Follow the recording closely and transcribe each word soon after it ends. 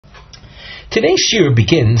Today's shiur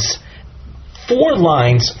begins 4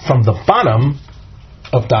 lines from the bottom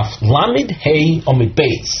of Daf Lamed Hey Omid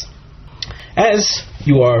Beis. As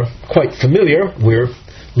you are quite familiar, we're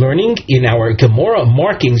learning in our Gemara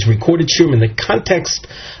markings recorded shiur in the context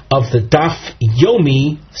of the Daf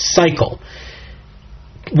Yomi cycle.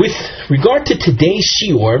 With regard to today's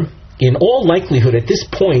shiur, in all likelihood at this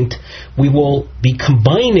point we will be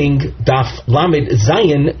combining Daf Lamed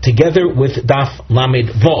Zayin together with Daf Lamed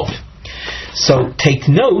Vov. So take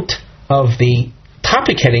note of the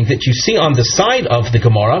topic heading that you see on the side of the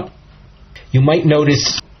Gemara. You might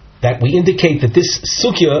notice that we indicate that this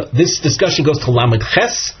sugya, this discussion goes to Lamed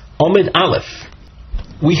Ches Omid Aleph.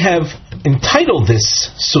 We have entitled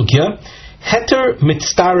this sugya Heter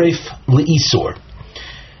Mitztaref Le'isur.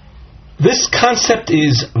 This concept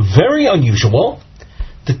is very unusual.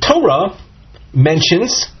 The Torah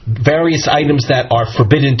mentions various items that are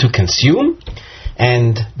forbidden to consume,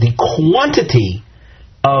 and the quantity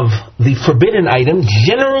of the forbidden item,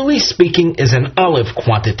 generally speaking, is an olive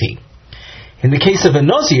quantity. In the case of a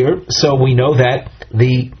Nazir, so we know that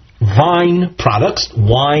the vine products,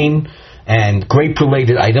 wine and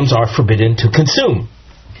grape-related items, are forbidden to consume.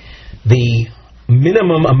 The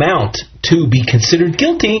minimum amount to be considered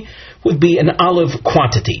guilty would be an olive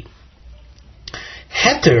quantity.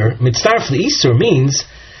 Heter mitzaref le'isur means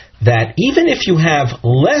that even if you have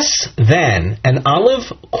less than an olive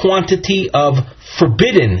quantity of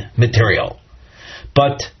forbidden material,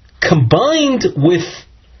 but combined with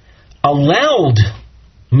allowed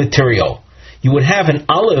material, you would have an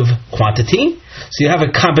olive quantity. So you have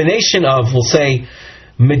a combination of, we'll say,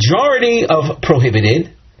 majority of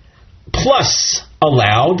prohibited plus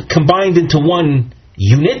allowed combined into one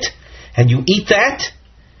unit, and you eat that,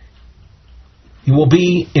 you will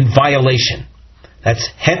be in violation. That's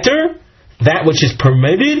heter, that which is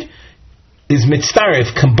permitted, is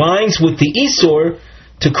mitzaref, combines with the isur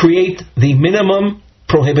to create the minimum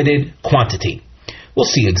prohibited quantity. We'll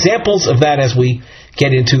see examples of that as we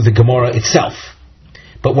get into the Gemara itself.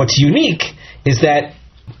 But what's unique is that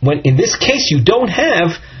when in this case you don't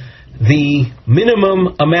have the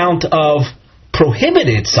minimum amount of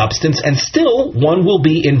prohibited substance, and still one will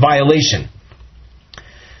be in violation.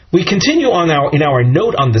 We continue in our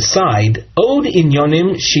note on the side, Od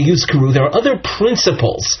Inyonim Sheyuzkaru. There are other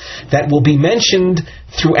principles that will be mentioned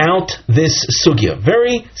throughout this sugya.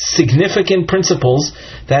 Very significant principles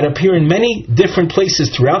that appear in many different places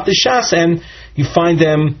throughout the Shas, and you find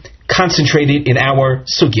them concentrated in our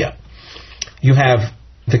sugya. You have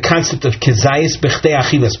the concept of Kezayis Bechdei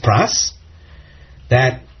Achilas Pras,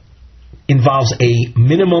 that involves a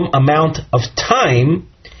minimum amount of time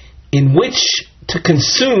in which to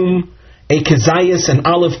consume a kezayis, an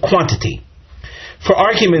olive quantity. For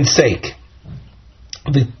argument's sake,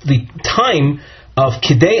 the time of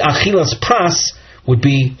kidei achilas pras would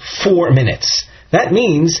be 4 minutes. That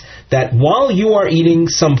means that while you are eating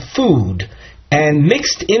some food and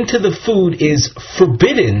mixed into the food is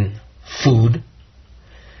forbidden food,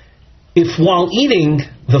 if while eating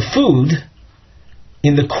the food,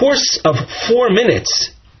 in the course of 4 minutes,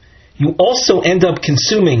 you also end up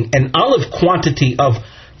consuming an olive quantity of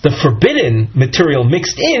the forbidden material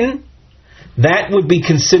mixed in, that would be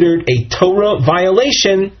considered a Torah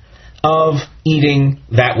violation of eating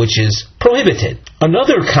that which is prohibited.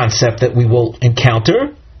 Another concept that we will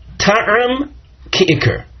encounter, ta'am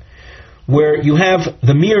ki'ikr, where you have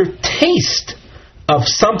the mere taste of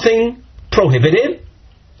something prohibited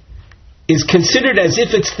is considered as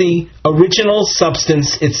if it's the original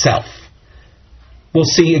substance itself. We'll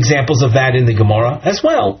see examples of that in the Gemara as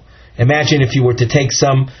well. Imagine if you were to take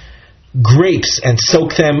some grapes and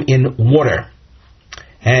soak them in water,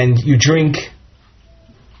 and you drink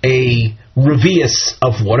a revius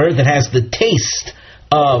of water that has the taste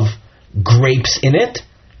of grapes in it.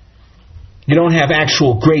 You don't have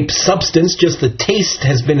actual grape substance, just the taste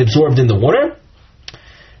has been absorbed in the water.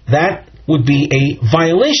 That would be a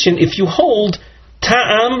violation if you hold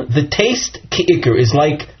ta'am, the taste, ki'ikr, is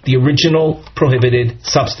like the original prohibited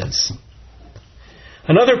substance.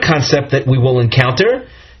 Another concept that we will encounter,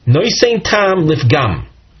 noisein ta'am lifgam.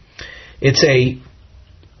 It's a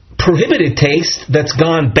prohibited taste that's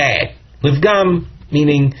gone bad. Lifgam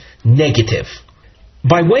meaning negative.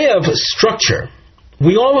 By way of structure,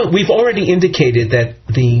 we've already indicated that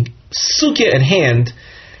the sugya at hand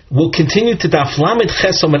will continue to Daf Lamed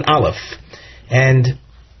Ches Omid Aleph, and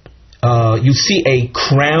you see a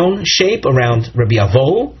crown shape around Rabbi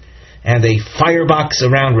Avohu and a firebox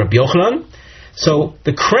around Rabbi Yochanan. So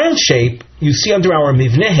the crown shape you see under our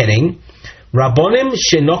Mivneh heading, Rabbonim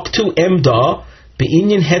Shenoktu Emda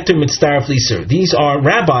be'inyan heter mitzdaref l'isur. These are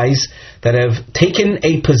rabbis that have taken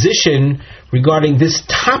a position regarding this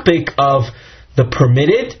topic of the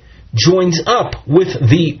permitted joins up with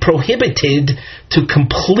the prohibited to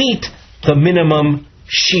complete the minimum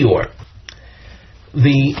shiur.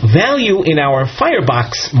 The value in our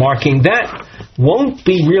firebox marking, that won't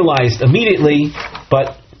be realized immediately,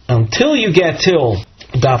 but until you get till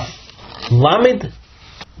Daf Lamed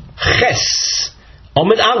Ches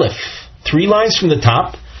Omid Aleph, 3 lines from the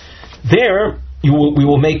top, there we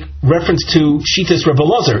will make reference to Shitas Rebbe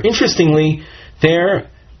Ozer. Interestingly, there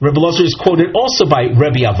Rebbe Ozer is quoted also by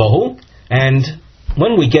Rebbe Avohu, and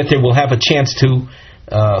when we get there we'll have a chance to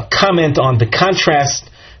comment on the contrast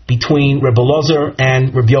between Rebbe Ozer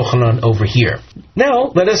and Rabbi Yochanan over here.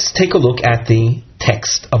 Now, let us take a look at the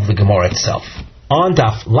text of the Gemara itself. On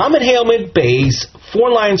Daf Lamed Heomid Beis,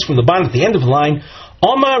 4 lines from the bottom at the end of the line,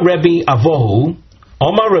 Omar Rebbe Avohu,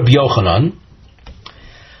 Omar Rabbi Yochanan,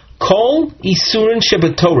 Kol Isurin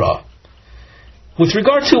Shebetorah. With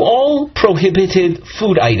regard to all prohibited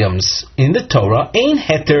food items in the Torah, Ein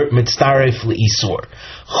Heter Mitzdaref Le'isur,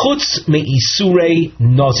 Chutz Me'isurei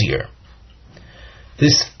Nazir.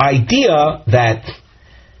 This idea that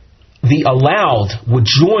the allowed would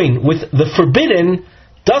join with the forbidden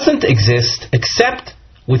doesn't exist except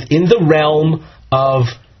within the realm of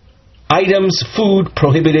items, food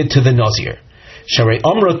prohibited to the Nazir. Sharei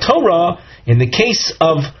Omra Torah, in the case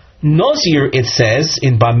of Nazir, it says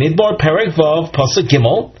in Bamidbar Perek Vav Pasuk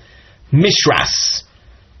Gimel, Mishras.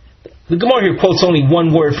 The Gemara here quotes only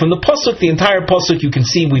one word from the Pasuk. The entire Pasuk you can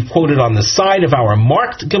see we've quoted on the side of our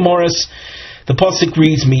marked Gemaras. The pasuk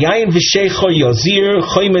reads, "Miyayin v'sheicher yazir,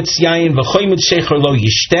 choymetz yayin v'choymetz sheicher lo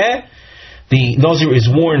yishteh." The Nazir is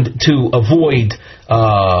warned to avoid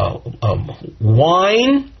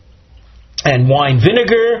wine and wine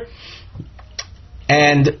vinegar,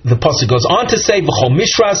 and the pasuk goes on to say, "V'chol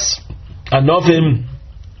mishras anovim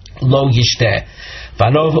lo yishteh,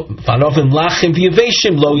 v'anovim lachim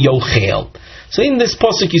v'yaveshim lo yochel." So in this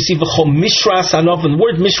pasuk you see "V'chol mishras anovim." The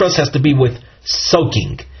word mishras has to be with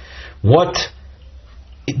soaking. What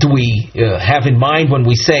do we have in mind when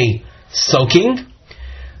we say soaking?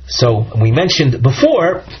 So we mentioned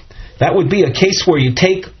before, that would be a case where you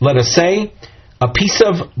take, let us say, a piece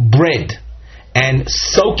of bread and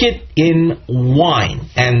soak it in wine,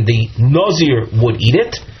 and the Nazir would eat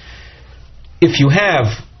it. If you have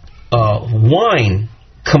wine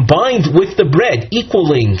combined with the bread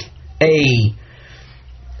equaling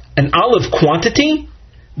an olive quantity,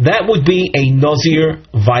 that would be a Nazir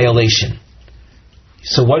violation.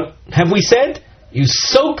 So what have we said? You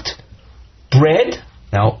soaked bread.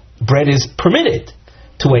 Now, bread is permitted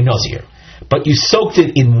to a Nazir, but you soaked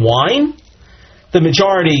it in wine. The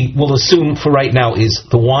majority will assume for right now is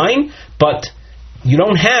the wine, but you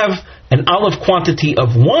don't have an olive quantity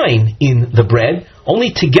of wine in the bread.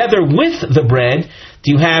 Only together with the bread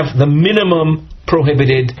do you have the minimum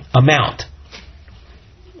prohibited amount.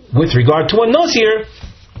 With regard to a Nazir,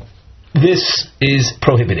 this is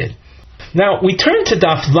prohibited. Now, we turn to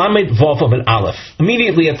Daf Lamed Vav Amud Aleph.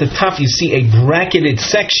 Immediately at the top you see a bracketed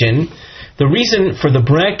section. The reason for the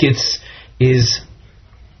brackets is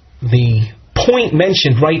the point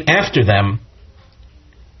mentioned right after them,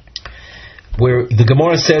 where the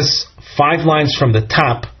Gemara says, 5 lines from the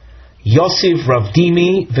top, Yosef Rav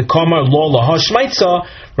Dimi v'Kamar Lo Lahashmaitza.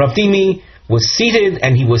 Rav Dimi was seated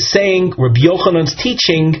and he was saying Rabbi Yochanan's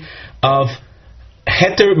teaching of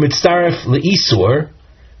Heter Mitzdaref Le'isur,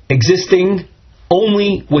 existing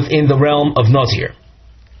only within the realm of Nazir.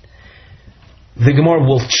 The Gemara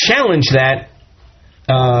will challenge that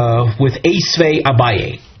with Eisvei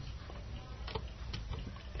Abaye.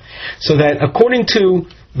 So that according to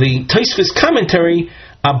the Tosfos commentary,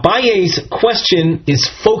 Abaye's question is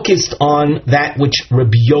focused on that which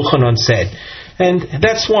Rabbi Yochanan said. And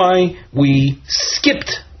that's why we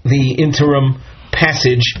skipped the interim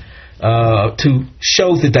passage to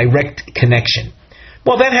show the direct connection.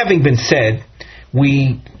 Well, that having been said,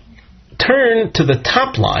 we turn to the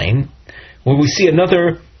top line where we see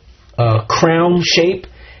another crown shape,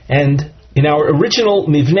 and in our original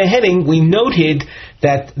Mivneh heading we noted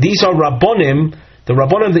that these are Rabbonim. The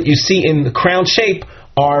Rabbonim that you see in the crown shape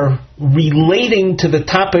are relating to the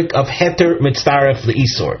topic of Heter Mitzdaref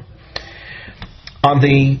Le'isur. On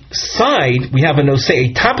the side we have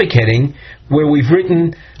a topic heading where we've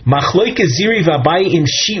written Machloike Ziri V'Abai in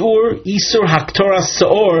Shiur Isur Haktora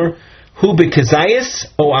Saor Hu Bekazayas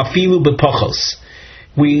O Afilu Bepochos.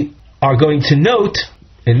 We are going to note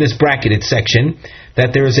in this bracketed section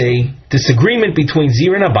that there is a disagreement between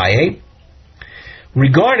Zir and Abaye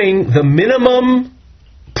regarding the minimum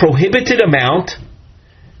prohibited amount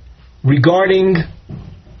regarding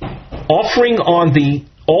offering on the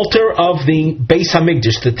altar of the Beis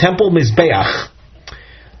Hamikdash, the temple Mizbeach,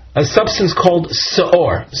 a substance called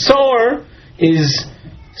shiur. Shiur is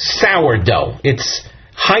sourdough. It's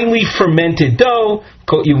highly fermented dough.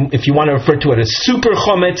 If you want to refer to it as super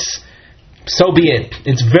chometz, so be it.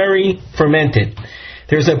 It's very fermented.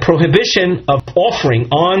 There's a prohibition of offering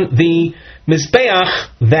on the Mizbeach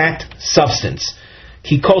that substance.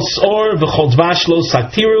 He calls shiur v'chol dvash lo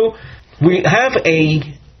saktiru. We have a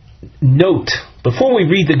note, before we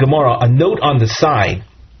read the Gemara, a note on the side,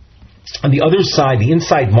 on the other side, the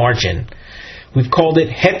inside margin. We've called it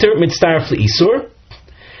Heter Mitzdaref L'Isur.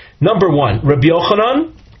 Number 1, Rabbi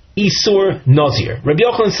Yochanan, Isur Nazir. Rabbi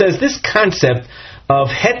Yochanan says this concept of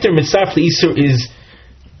Heter Mitzdaref L'Isur is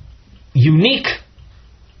unique,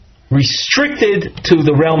 restricted to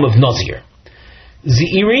the realm of Nazir.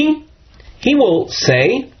 Ze'iri, he will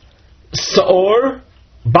say, Sa'or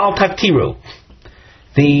Bal Taktiru.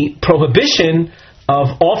 The prohibition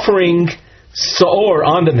of offering Sa'or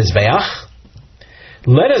on the Mizbeach.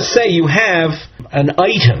 Let us say you have an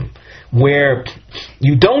item where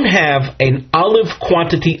you don't have an olive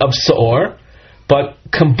quantity of Sa'or, but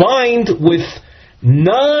combined with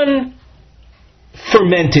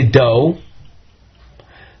non-fermented dough,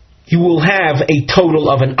 you will have a total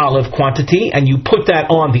of an olive quantity, and you put that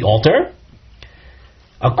on the altar.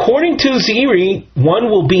 According to Zeiri,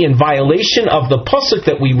 one will be in violation of the pasuk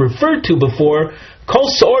that we referred to before, Kol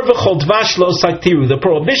Sa'or v'chol dvash lo saktiru, the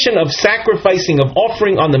prohibition of sacrificing, of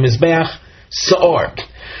offering on the Mizbeach Sa'or.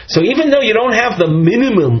 So even though you don't have the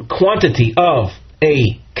minimum quantity of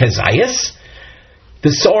a kazayas,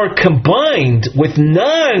 the Sa'or combined with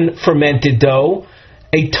non-fermented dough,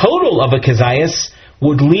 a total of a kazayas,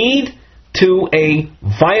 would lead to a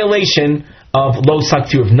violation of lo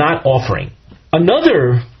saktiru, of not offering.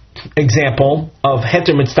 Another example of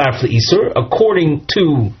Heter Mitzdaref L'Isur, according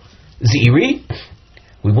to Zeiri,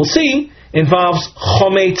 we will see, involves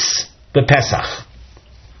Chometz B'Pesach.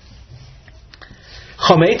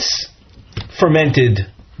 Chometz, fermented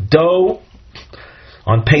dough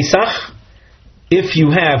on Pesach. If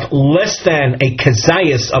you have less than a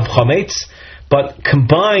kazayas of Chometz, but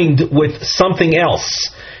combined with something else,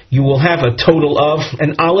 you will have a total of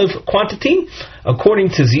an olive quantity. According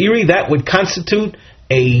to Zeiri, that would constitute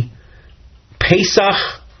a Pesach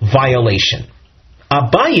violation.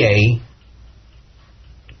 Abaye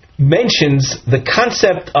mentions the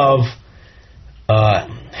concept of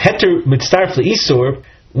Heter Mitzdaref L'Isur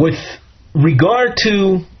with regard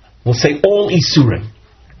to, we'll say, all Isurim.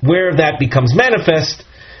 Where that becomes manifest,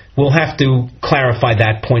 we'll have to clarify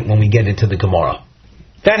that point when we get into the Gemara.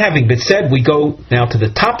 That having been said, we go now to the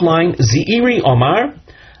top line. Zeiri Omar,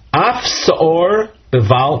 Af Sa'or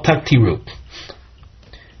Beval Taktiru.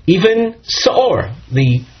 Even Sa'or,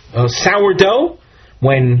 the sourdough,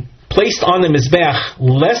 when placed on the Mizbeach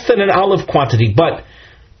less than an olive quantity, but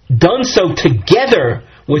done so together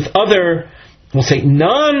with other, we'll say,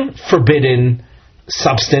 non-forbidden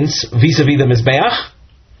substance vis-a-vis the Mizbeach,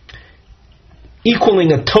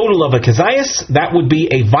 equaling a total of a kazayas, that would be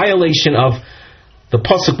a violation of the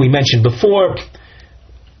pasuk we mentioned before,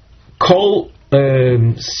 Kol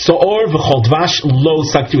Sa'or v'chol dvash lo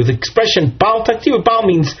saktiru. The expression Bal taktiru, Bal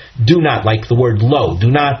means do not, like the word lo, do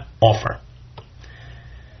not offer.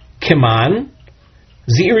 Keman,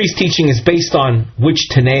 Zeiri's teaching is based on which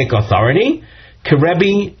Tanaic authority?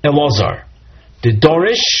 Kerebi Elazar. The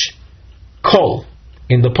Dorish Kol.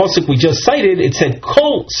 In the pasuk we just cited, it said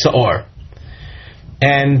Kol Sa'or.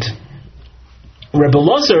 And Rebbe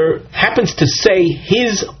Ozer happens to say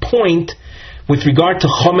his point with regard to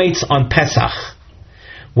chometz on Pesach,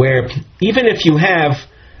 where even if you have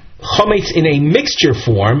chometz in a mixture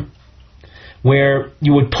form, where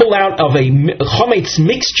you would pull out of a chometz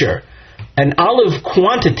mixture an olive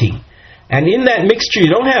quantity, and in that mixture you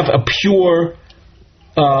don't have a pure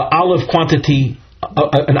olive quantity,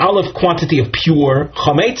 an olive quantity of pure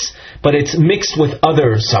chometz, but it's mixed with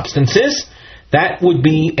other substances, that would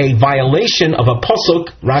be a violation of a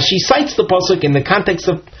pasuk. Rashi cites the pasuk in the context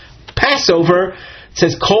of Passover. It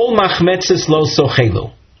says, Kol machmetzes lo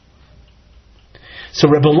sochelu. So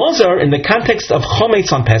Rebbe Ozer, in the context of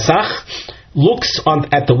chometz on Pesach, looks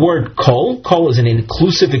at the word kol. Kol is an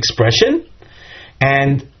inclusive expression.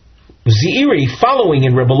 And Zeiri, following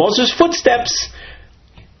in Rebbe Ozer's footsteps,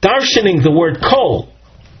 darshaning the word kol,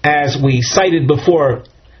 as we cited before,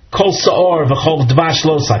 Kol Sa'or v'chol dvash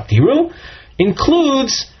lo saktiru,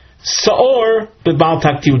 includes Sa'or b'bal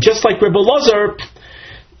taktiru, just like Rebbe Ozer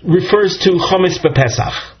refers to Chometz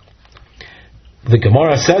b'Pesach. The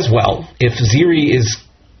Gemara says, well, if Zeiri is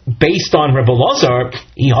based on Rebbe Ozer,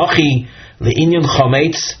 ihachi le'inyan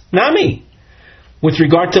chometz nami. With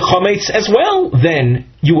regard to chometz as well, then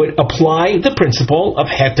you would apply the principle of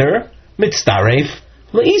heter mitzdaref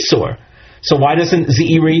le'isur. So why doesn't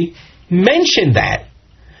Zeiri mention that?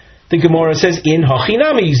 The Gemara says, in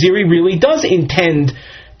hachinami, Zeiri really does intend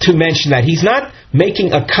to mention that. He's not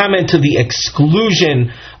making a comment to the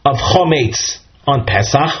exclusion of chometz on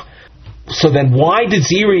Pesach. So then why did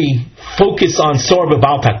Zeiri focus on sor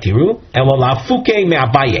b'bal taktiru? Elolafuke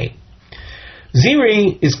me'abaye.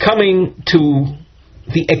 Zeiri is coming to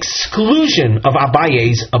the exclusion of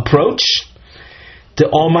Abaye's approach. The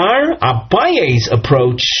Omar, Abaye's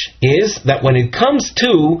approach is that when it comes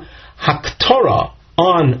to haktorah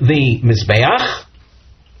on the Mizbeach,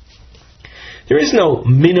 there is no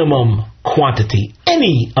minimum quantity,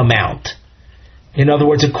 any amount. In other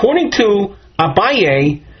words, according to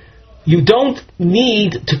Abaye, you don't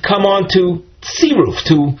need to come on to tziruf,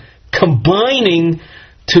 to combining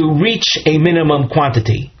to reach a minimum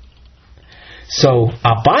quantity. So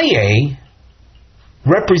Abaye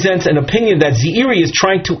represents an opinion that Zeiri is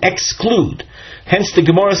trying to exclude. Hence the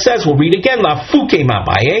Gemara says, we'll read again, La fuke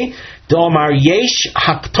Abaye, D'omar yesh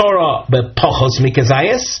haktorah bepochos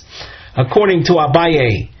mikazayas. According to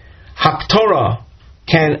Abaye, haktorah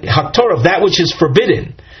of that which is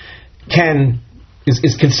forbidden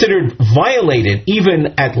is considered violated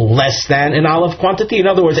even at less than an olive quantity. In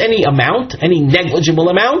other words, any amount, any negligible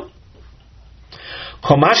amount.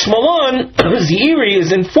 Komash Malon, Zeiri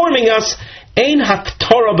is informing us, Ein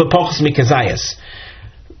haktorah bepochos mikazayas.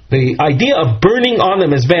 The idea of burning on the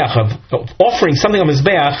Mizbeach, of offering something on the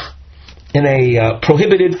Mizbeach in a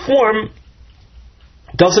prohibited form,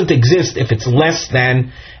 doesn't exist if it's less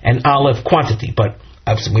than an olive quantity. But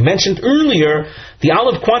as we mentioned earlier, the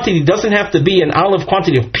olive quantity doesn't have to be an olive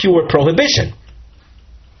quantity of pure prohibition.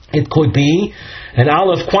 It could be an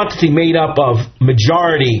olive quantity made up of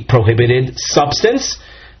majority prohibited substance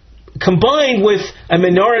combined with a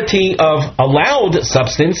minority of allowed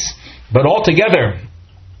substance, but altogether,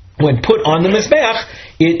 when put on the Mizbeach,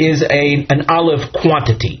 it is an olive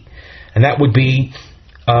quantity. And that would be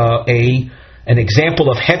an example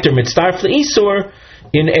of heter mitzdaref le'isur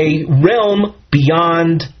in a realm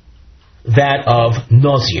beyond that of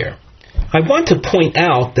Nazir. I want to point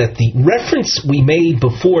out that the reference we made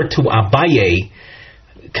before to Abaye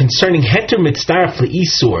concerning heter mitzdaref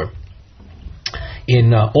le'isur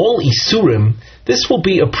in all isurim, this will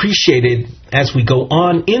be appreciated as we go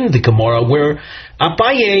on in the Gemara, where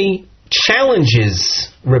Abaye challenges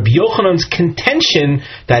Rabbi Yochanan's contention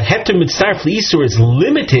that heter mitzdaref le'isur is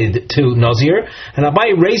limited to Nazir, and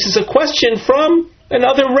Abaye raises a question from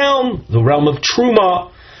another realm, the realm of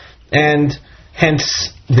Truma, and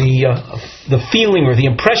hence the feeling or the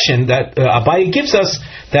impression that Abaye gives us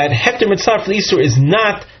that heter mitzdaref le'isur is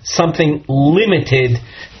not something limited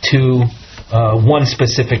to one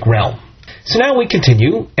specific realm. So now we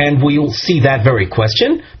continue, and we'll see that very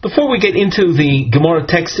question. Before we get into the Gemara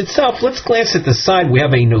text itself, let's glance at the side. We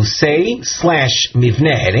have a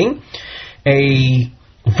nosei/mivneh heading. A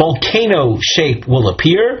volcano shape will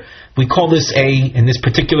appear. We call this in this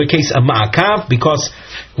particular case, a ma'akav, because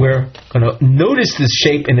we're going to notice this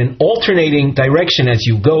shape in an alternating direction as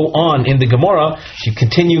you go on in the Gemara. You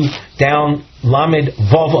continue down Lamed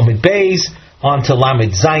Vav Amid Beis, onto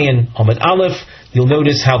Lamed Zayin Amid Aleph. You'll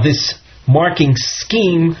notice how this marking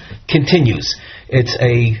scheme continues. It's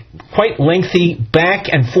a quite lengthy back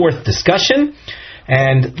and forth discussion,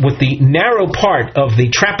 and with the narrow part of the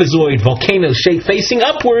trapezoid volcano shape facing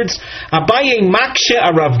upwards, Abaye makshe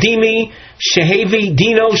aravdimi shehevi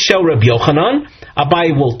dino shel Rabbi Yochanan.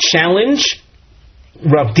 Abaye will challenge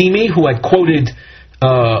Rav Dimi, who had quoted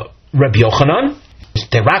Rabbi Yochanan.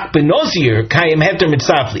 Terak benozir kayim heter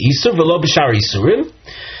mitzdaref le'isur v'lo b'shar isurim.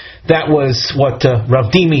 That was what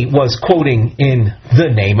Rav Dimi was quoting in the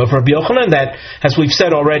name of Rabbi Yochanan, that, as we've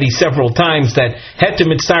said already several times, that heter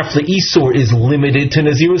mitzdaref le'isur is limited to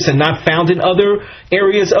Nazirus and not found in other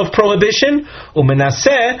areas of prohibition.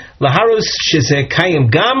 Umenaseh laharus sheze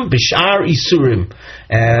kayim gam b'shar isurim.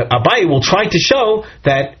 Abaye will try to show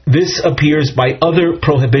that this appears by other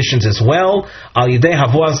prohibitions as well. Al yidei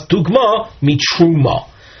havos dugma mitruma.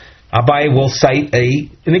 Abaye will cite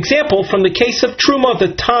an example from the case of Truma,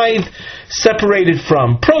 the tithe separated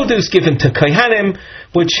from produce given to Kohanim,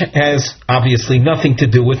 which has obviously nothing to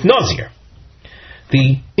do with Nazir.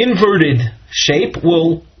 The inverted shape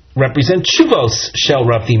will represent Shuvos Shel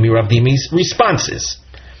Rav Dimi's responses.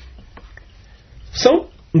 So,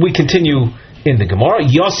 we continue in the Gemara.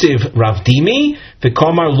 Yosef Rav Dimi,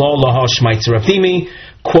 V'komar lo laha shmaitz Rav Dimi,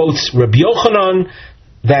 quotes Rabbi Yochanan,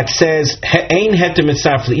 that says, Ein heter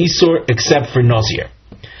mitzdaref le'isur, except for Nazir.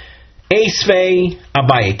 Eisvei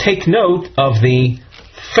Abaye. Take note of the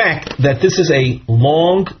fact that this is a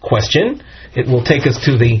long question. It will take us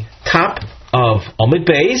to the top of Omid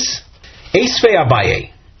Beis. Eisvei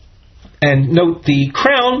Abaye. And note the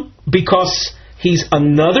crown, because he's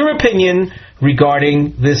another opinion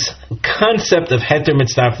regarding this concept of heter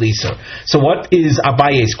mitzdarf l'isur. So what is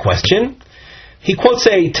Abaye's question? He quotes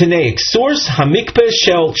a Tanaic source, Hamikpeh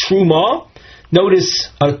shel Truma. Notice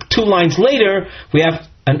 2 lines later, we have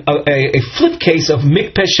a flip case of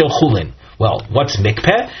Mikpeh shel Chulin. Well, what's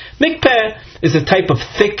Mikpeh? Mikpeh is a type of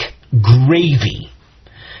thick gravy.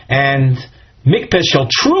 And Mikpeh shel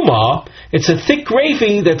Truma, it's a thick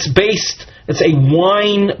gravy it's a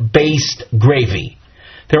wine-based gravy.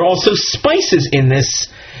 There are also spices in this,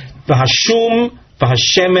 v'hashum,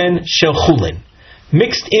 v'hashemen shel Chulin.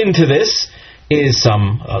 Mixed into this is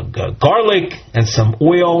some garlic and some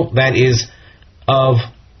oil that is of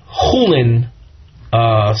Chulin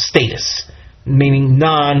status, meaning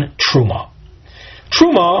non-truma.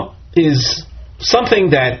 Truma is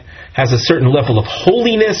something that has a certain level of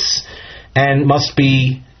holiness and must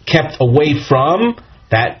be kept away from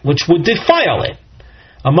that which would defile it.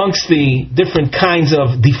 Amongst the different kinds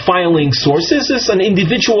of defiling sources is an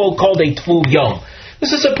individual called a Tvul Yom.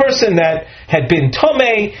 This is a person that had been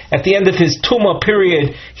Tomei. At the end of his Tumah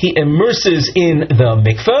period, he immerses in the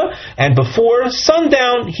mikveh, and before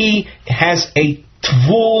sundown, he has a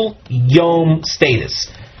Tvul Yom status.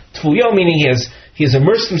 Tvul Yom meaning he has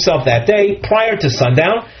immersed himself that day prior to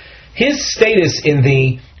sundown. His status in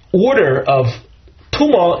the order of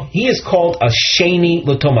Tumah, he is called a Sheni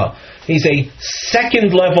L'Tumah. He's a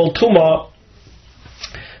second level Tumah,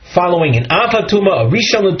 following an Ava Tumah, a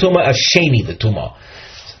Rishon L'Tumah, a Sheni L'Tumah.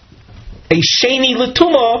 A Sheni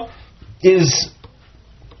L'Tumah is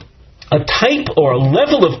a type or a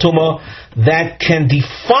level of Tumah that can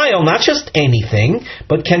defile not just anything,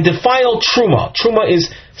 but can defile Truma. Truma is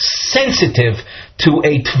sensitive to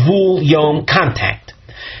a Tvul Yom contact.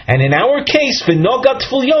 And in our case, V'noga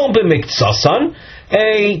Tvul Yom b'miksasan,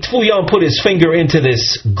 a Tvul Yom put his finger into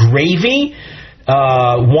this gravy,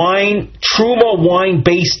 Truma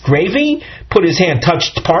wine-based gravy, put his hand,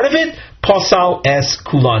 touched part of it, Pasal es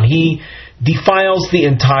kulan. He defiles the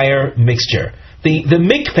entire mixture. The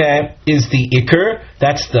mikpeh is the ikr,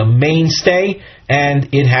 that's the mainstay, and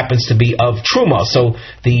it happens to be of truma. So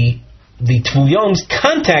the Tvul Yom's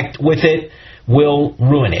contact with it will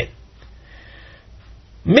ruin it.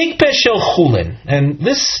 Mikpeh shel chulin, and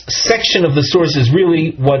this section of the source is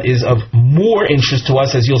really what is of more interest to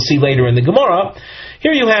us, as you'll see later in the Gemara.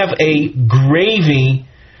 Here you have a gravy,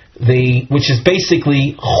 which is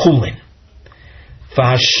basically chulin.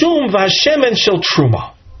 V'hashum v'hashemen shel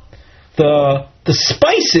truma. The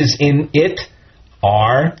spices in it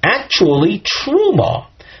are actually truma.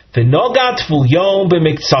 V'noga Tvul Yom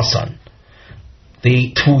b'miksasan.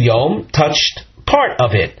 The Tvul Yom touched part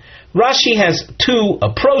of it. Rashi has 2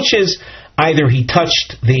 approaches. Either he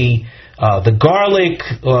touched the garlic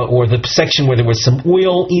or the section where there was some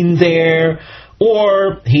oil in there,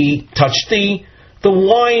 or he touched the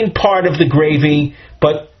wine part of the gravy,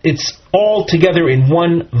 but it's all together in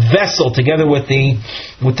one vessel, together with the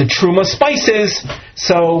truma spices.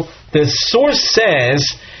 So the source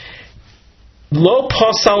says, Lo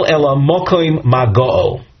pasal ela mokoim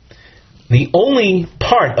magoo. The only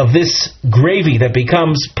part of this gravy that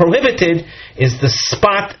becomes prohibited is the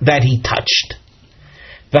spot that he touched.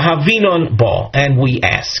 V'havinon bo, and we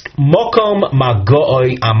ask, mokom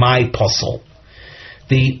magoi amai posel.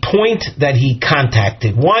 The point that he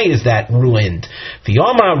contacted, why is that ruined?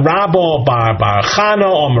 V'yomar rabo bar chana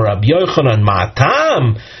omer Rav Yochanan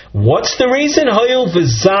matam. What's the reason? Hoyil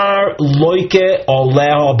v'zar loike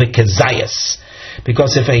oleho bekezayas.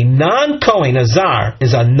 Because if a non-Kohen, a zar,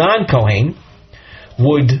 is a non-Kohen,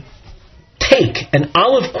 would take an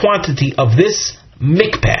olive quantity of this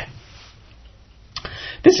mikpeh.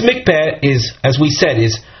 This mikpeh is, as we said,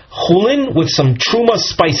 is chulin with some truma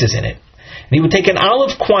spices in it. And he would take an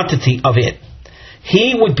olive quantity of it.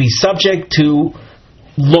 He would be subject to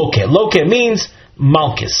loke. Loke means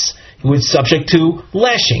malchus. He would be subject to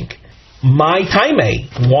lashing. My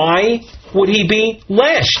taime. Why would he be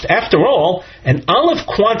lashed? After all, an olive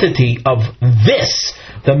quantity of this,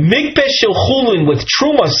 the mikpeh shel chulin with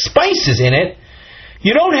truma spices in it,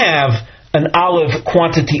 you don't have an olive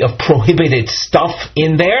quantity of prohibited stuff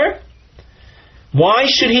in there. Why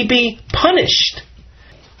should he be punished?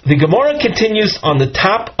 The Gemara continues on the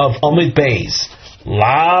top of Omid Beis.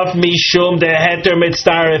 Lav mishum de heter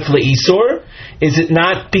mitzdaref leisur. Is it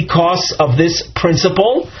not because of this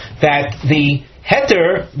principle that the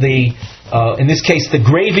heter, the in this case the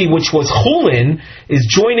gravy which was chulin, is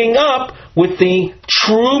joining up with the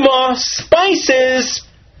truma spices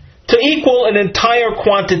to equal an entire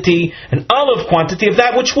quantity, an olive quantity of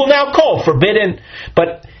that which we'll now call forbidden.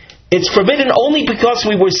 But it's forbidden only because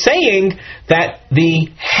we were saying that the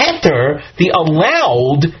heter, the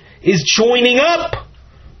allowed, is joining up.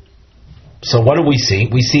 So what do we see?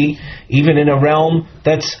 We see even in a realm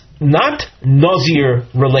that's not Nazir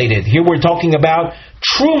related. Here we're talking about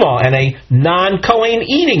truma and a non-Kohen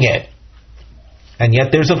eating it. And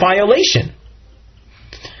yet there's a violation.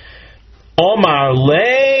 Omar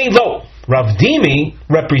Lo. Rav Dimi,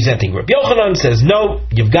 representing Rav Yochanan, says, no,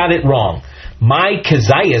 you've got it wrong. My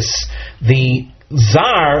kezayis, the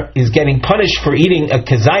zar is getting punished for eating a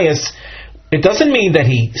kezayis. It doesn't mean that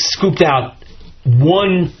he scooped out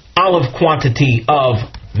one olive quantity of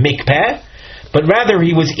mikpeh, but rather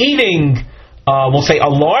he was eating, we'll say, a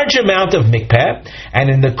large amount of mikpeh, and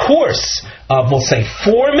in the course of, we'll say,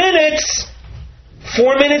 4 minutes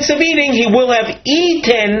of eating, he will have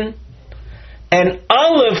eaten an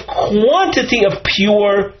olive quantity of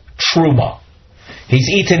pure truma. He's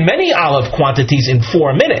eaten many olive quantities in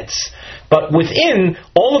 4 minutes, but within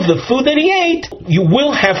all of the food that he ate, you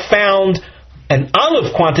will have found an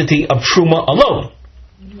olive quantity of truma alone.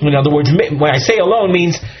 In other words, when I say alone,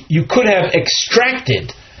 means you could have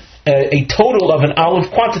extracted a total of an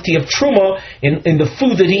olive quantity of truma in the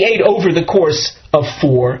food that he ate over the course of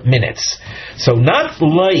 4 minutes. So not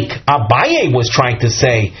like Abaye was trying to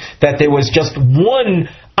say that there was just one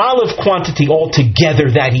olive quantity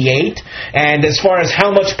altogether that he ate, and as far as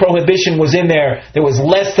how much prohibition was in there, there was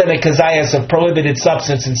less than a kazayas of prohibited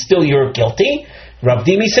substance and still you're guilty. Rav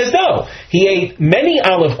Dimi says no. He ate many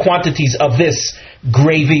olive quantities of this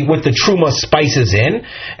gravy with the truma spices in,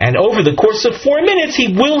 and over the course of 4 minutes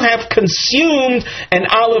he will have consumed an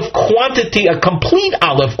olive quantity, a complete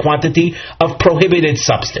olive quantity of prohibited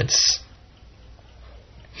substance.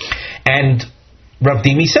 And Rav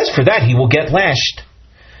Dimi says for that he will get lashed.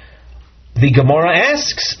 The Gemara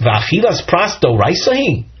asks, V'achilas pras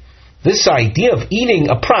doraisahi? This idea of eating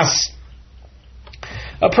a pras,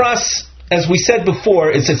 as we said before,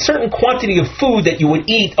 is a certain quantity of food that you would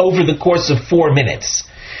eat over the course of 4 minutes.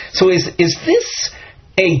 So is this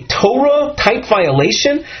a Torah type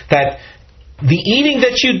violation, that the eating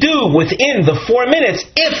that you do within the 4 minutes,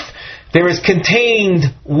 if there is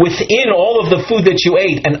contained within all of the food that you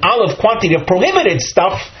ate an olive quantity of prohibited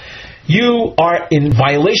stuff, you are in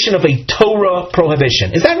violation of a Torah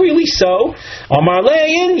prohibition? Is that really so? Amar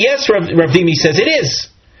Le'in, yes, Rav Dimi says it is.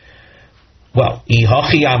 Well,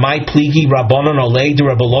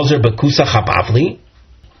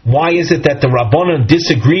 why is it that the Rabbanon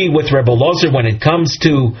disagree with Rebbe Ozer when it comes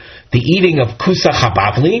to the eating of kusa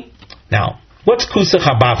chabavli? Now, what's kusa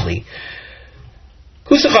chabavli?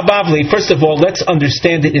 Kusa chabavli, first of all, let's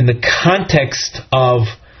understand it in the context of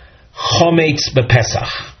chometz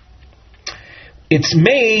bepesach. It's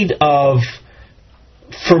made of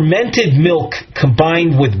fermented milk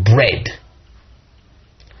combined with bread.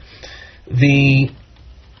 We'll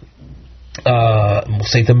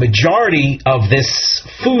say the majority of this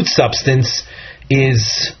food substance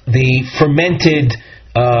is the fermented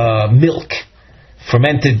milk,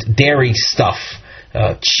 fermented dairy stuff,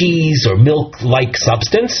 cheese or milk-like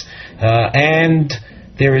substance, and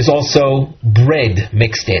there is also bread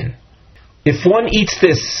mixed in. If one eats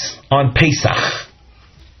this on Pesach,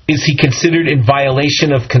 is he considered in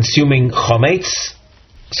violation of consuming chometz?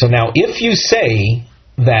 So now, if you say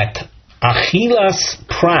that achilas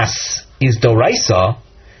pras is doraisa,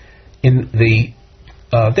 in the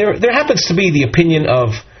there happens to be the opinion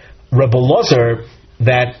of Rebbe Ozer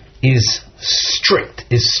that is strict,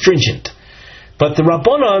 is stringent, but the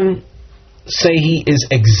Rabbanon say he is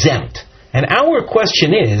exempt. And our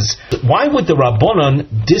question is, why would the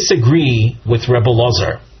Rabbanon disagree with Rebbe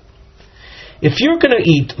Ozer? If you're going to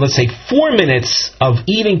eat, let's say, 4 minutes of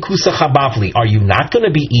eating kusa chabavli, are you not going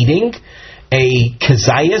to be eating a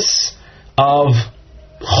kezayis of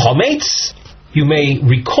chometz? You may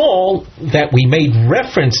recall that we made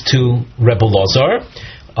reference to Rebbe Ozer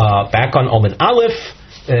back on Omen Aleph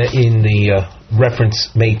in the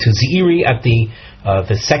reference made to Zeiri at the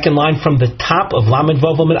second line from the top of Lamed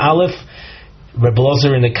Vav Omen Aleph. Rebbe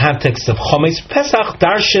Ozer, in the context of chometz Pesach,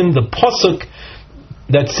 darshan the posuk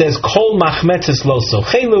that says kol machmetzes lo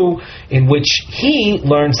sochelu, in which he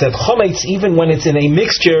learns that chometz, even when it's in a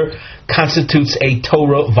mixture, constitutes a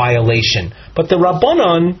Torah violation. But the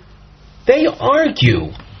Rabbanon, they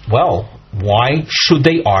argue. Well, why should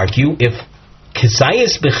they argue if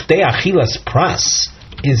kezayis b'chdei achilas pras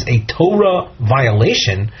is a Torah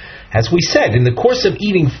violation? As we said, in the course of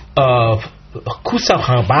eating kusach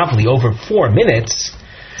habavli over 4 minutes,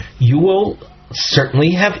 you will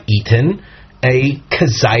certainly have eaten a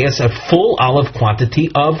kazayas, a full olive quantity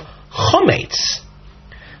of chometz.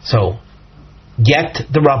 So, yet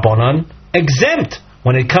the Rabbanan exempt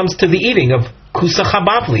when it comes to the eating of kusach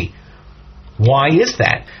habavli. Why is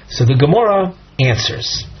that? So the Gemara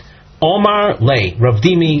answers. Omar lei, Rav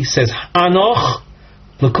Dimi says, Hanoch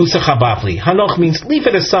l'kusach habavli. Hanoch means leave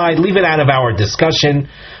it aside, leave it out of our discussion.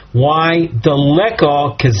 Why?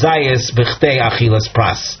 Deleka kezayis b'chtei achilas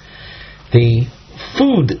pras. The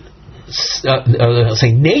food,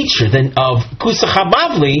 nature then of kusach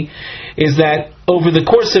habavli is that over the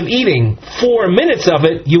course of eating 4 minutes of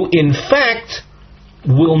it, you in fact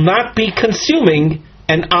will not be consuming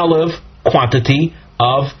an olive quantity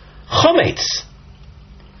of chometz.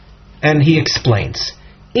 And he explains,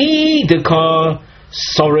 Ideka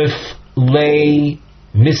sorif le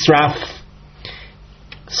misraf.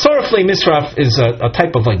 Sorif le misraf is a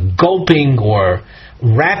type of like gulping or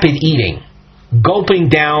rapid eating, gulping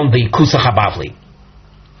down the kusach habavli.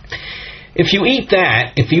 If you eat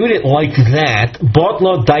it like that,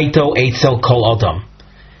 botlo daito eitzel kol adam.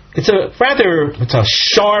 It's a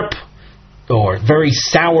sharp or very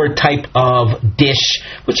sour type of dish,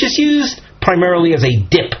 which is used primarily as a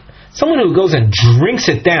dip. Someone who goes and drinks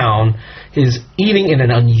it down is eating in an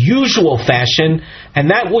unusual fashion,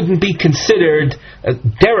 and that wouldn't be considered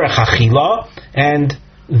derech achila, and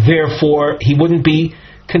therefore he wouldn't be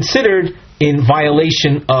considered in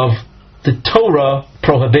violation of the Torah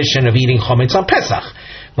prohibition of eating chometz on Pesach.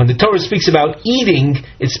 When the Torah speaks about eating,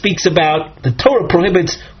 the Torah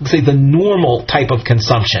prohibits, let's say, the normal type of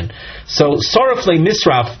consumption. So, saraf le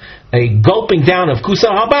misraf, a gulping down of kusach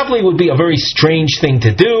habavli would be a very strange thing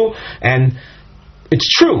to do, and it's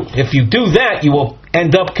true. If you do that, you will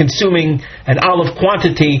end up consuming an olive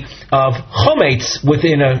quantity of chometz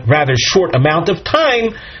within a rather short amount of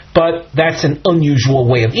time, but that's an unusual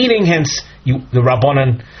way of eating, hence the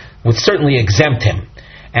Rabbanan would certainly exempt him.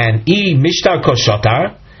 And mishtar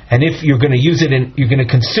koshotar, and if you're going to use it you're going to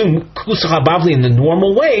consume kusach habavli in the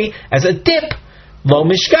normal way as a dip, lo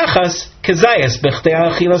mishkachas kezayas b'chtei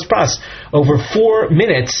achilas pras. Over 4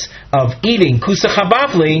 minutes of eating kusach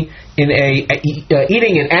habavli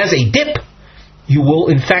eating it as a dip, you will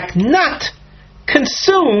in fact not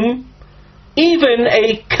consume even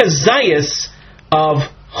a kezayas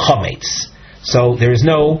of chometz. So there is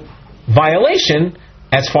no violation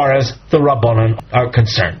as far as the Rabbanan are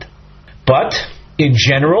concerned. But in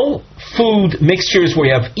general, food mixtures where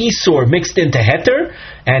you have isur mixed into heter,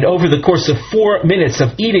 and over the course of 4 minutes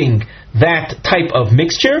of eating that type of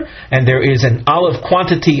mixture, and there is an olive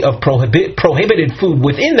quantity of prohibited food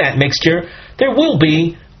within that mixture, there will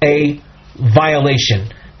be a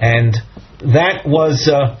violation. And that was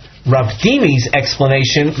Rav Dimi's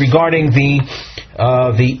explanation regarding the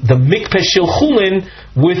mikpeh shel chulin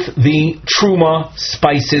with the truma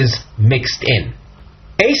spices mixed in.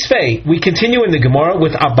 Eisvei, we continue in the Gemara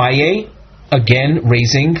with Abaye again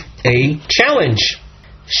raising a challenge.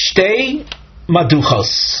 Shtei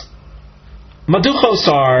maduchos. Maduchos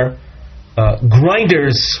are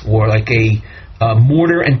grinders, or like a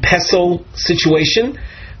mortar and pestle situation,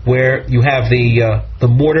 where you have the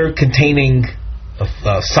mortar containing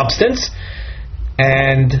substance,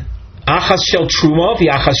 and achas shel truma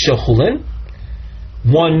v'achas shel chulin.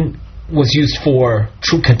 One was used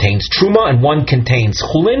contains truma, and one contains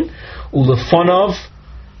chulin. Ulefonov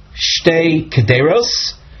shtei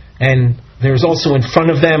kederos, and there's also in front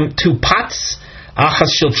of them 2 pots.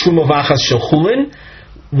 Achas shel truma v'achas shel chulin.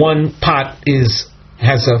 One pot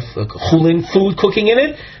has a chulin food cooking in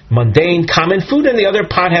it, mundane, common food, and the other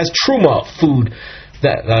pot has truma food,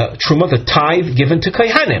 truma, the tithe given to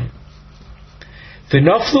kohanim.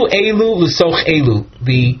 V'noflu elu l'soch elu.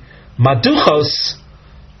 The maduchos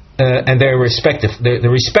and their respective,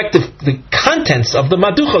 the contents of the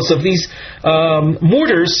maduchos of these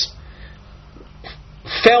mortars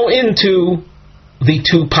fell into the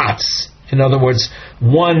 2 pots. In other words,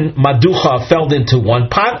 one maducha fell into one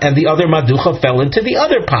pot, and the other maducha fell into the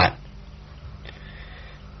other pot.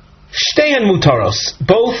 Shtein mutaros.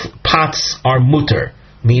 Both pots are mutar,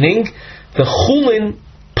 meaning the chulin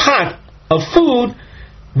pot of food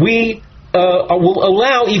we will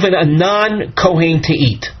allow even a non-kohen to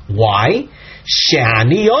eat. Why?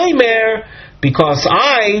 She'ani oimer, because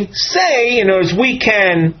I say, in other words, we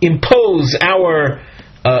can impose our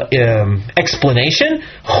explanation.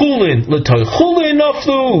 Chulin l'toy chulin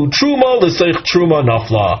naflu, truma l'seich truma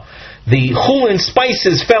nafla. The chulin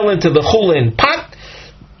spices fell into the chulin pot,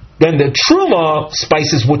 then the truma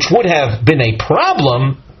spices, which would have been a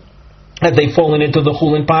problem had they fallen into the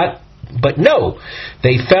chulin pot, But no,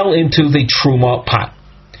 they fell into the truma pot.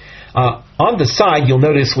 On the side, you'll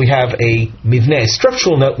notice we have a mivneh, a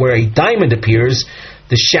structural note where a diamond appears.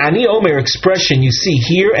 The Shani Omer expression you see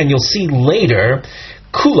here and you'll see later,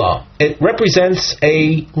 kula, it represents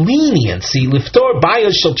a leniency. Liftor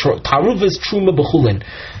bayas shel taruvas truma b'chulin.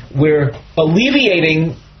 We're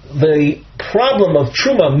alleviating the problem of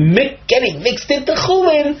truma getting mixed into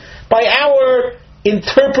chulin by our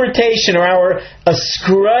interpretation or our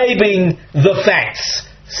ascribing the facts,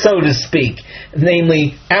 so to speak.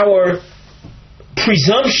 Namely, our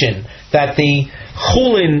presumption that the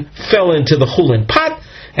chulin fell into the chulin pot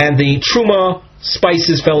and the truma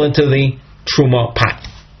spices fell into the truma pot.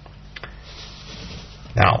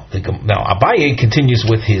 Now Abaye continues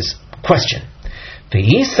with his question.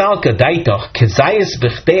 If,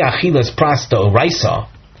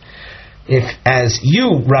 as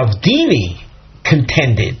you, Rav Dini,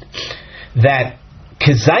 contended that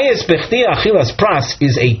kezayis b'chtei achilas pras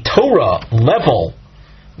is a Torah level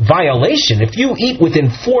violation, if you eat within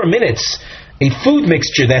 4 minutes a food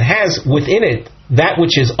mixture that has within it that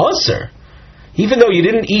which is Ozer, even though you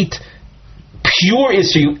didn't eat pure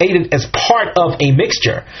Isser, you ate it as part of a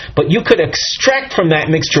mixture, but you could extract from that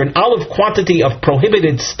mixture an olive quantity of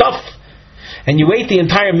prohibited stuff, and you ate the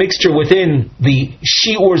entire mixture within the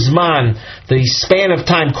shiur zman, the span of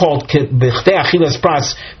time called b'chtei achilas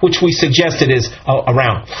pras, which we suggested is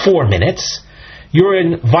around 4 minutes, you're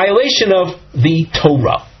in violation of the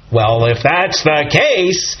Torah. Well, if that's the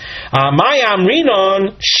case, my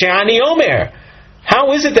amrinon shani omer.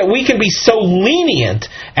 How is it that we can be so lenient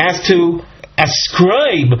as to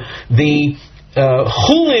ascribe the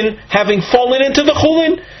chulin having fallen into the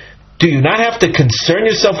chulin? Do you not have to concern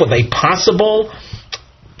yourself with a possible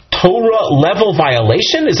Torah level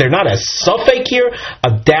violation? Is there not a suffix here,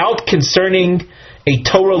 a doubt concerning a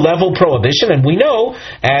Torah level prohibition? And we know,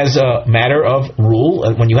 as a matter of rule,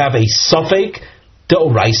 when you have a suffix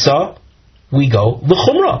d'oraisa, we go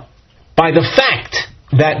l'chumra. By the fact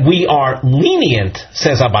that we are lenient,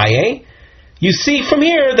 says Abaye, you see from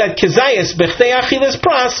here that kezayis b'chtei achilas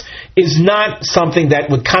pras is not something that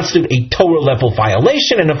would constitute a Torah level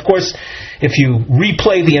violation. And of course, if you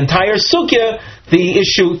replay the entire sugya, the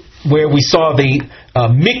issue where we saw the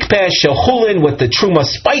mikpeh shel chulin with the truma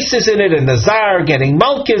spices in it and Nazir getting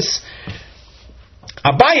malchus,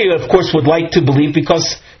 Abaye of course would like to believe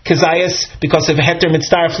because kezayis, because of heter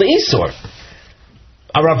mitzaref leisur.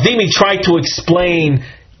 Rav Dimi tried to explain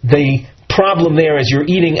the problem there as you're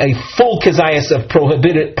eating a full kezayis of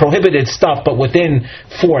prohibited stuff, but within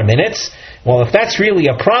 4 minutes. Well, if that's really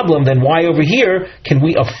a problem, then why over here can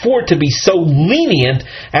we afford to be so lenient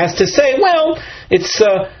as to say, well, it's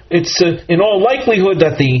in all likelihood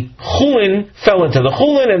that the chulin fell into the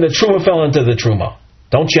chulin and the truma fell into the truma.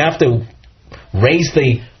 Don't you have to raise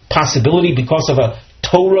the possibility because of a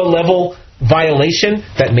Torah level violation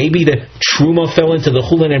that maybe the truma fell into the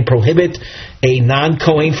chulin and prohibit a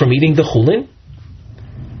non-Kohen from eating the chulin?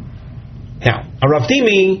 Now, Rav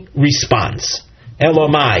Dimi responds,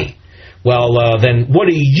 Elomai. Well, then what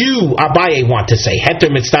do you, Abaye, want to say? Heter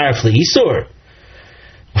mitzaref leisur.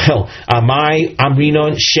 Well, Amai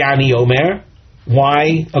amrinon shani omer.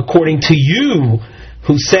 Why, according to you,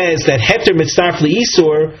 who says that heter mitzaref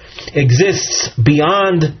leisur exists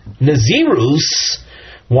beyond Nazirus,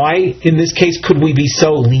 why, in this case, could we be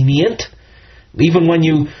so lenient? Even when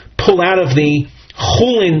you pull out of the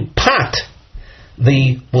chulin pot,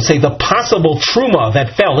 we'll say the possible truma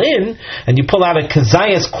that fell in, and you pull out a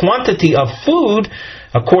kezayis quantity of food,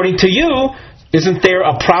 according to you, isn't there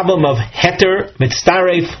a problem of heter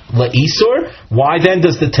mitzaref leisur? Why then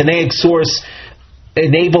does the Tanaic source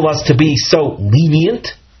enable us to be so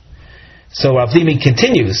lenient? So Rav Dimi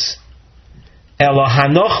continues, Elo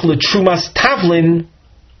hanoch letrumas tavlin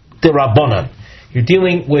Rabbanan. You're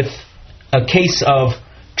dealing with a case of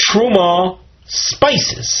truma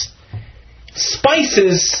spices.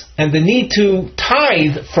 Spices and the need to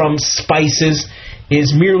tithe from spices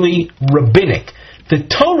is merely rabbinic. The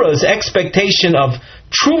Torah's expectation of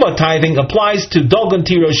truma tithing applies to dolgan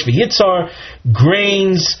tirosh v'yitzar,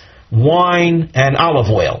 grains, wine, and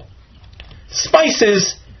olive oil.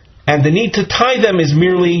 Spices and the need to tithe them is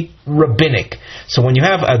merely rabbinic. So when you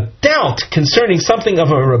have a doubt concerning something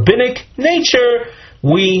of a rabbinic nature,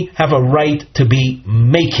 we have a right to be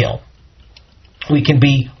makil. We can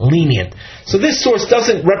be lenient. So this source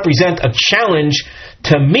doesn't represent a challenge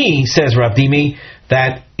to me, says Rav Dimi,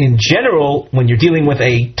 that in general, when you're dealing with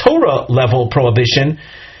a Torah level prohibition,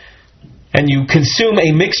 and you consume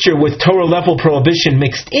a mixture with Torah level prohibition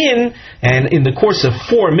mixed in, and in the course of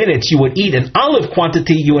 4 minutes you would eat an olive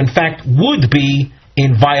quantity, you in fact would be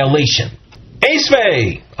in violation.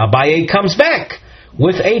 Esvei, Abaye comes back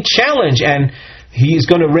with a challenge, and he is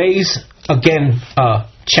going to raise again a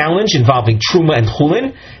challenge involving truma and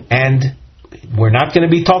chulin, and we're not going to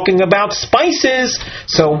be talking about spices,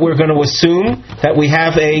 so we're going to assume that we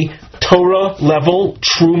have a Torah level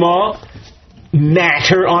truma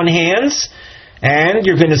matter on hands, and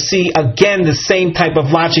you're going to see again the same type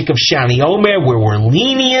of logic of Shani Omer, where we're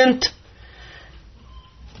lenient.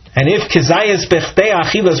 And if Kezayas Bechdei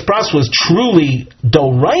Achilas Pras was truly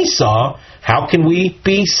Doraisa, how can we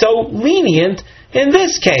be so lenient in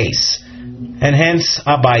this case? And hence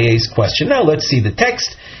Abaye's question. Now let's see the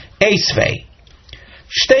text. Esvei.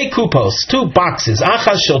 Shtei kupos, 2 boxes.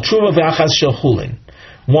 Achaz shel truma ve'achaz shel chulin.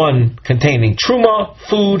 One containing truma,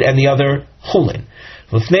 food, and the other chulin.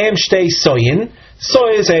 L'fneim shtei soyin.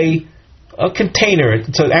 Soy is a container.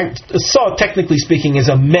 So a saw, technically speaking, is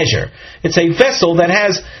a measure. It's a vessel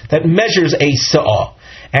that measures a saw.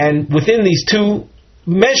 And within these 2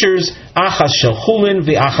 measures, achaz shel chulin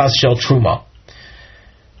ve'achaz shel truma.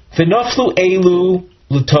 V'noflu elu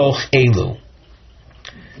l'toch elu.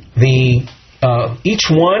 Each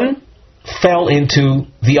one fell into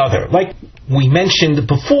the other. Like we mentioned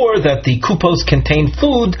before that the kupos contain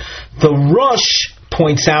food, the Rosh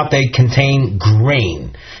points out they contain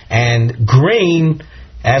grain. And grain,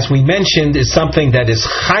 as we mentioned, is something that is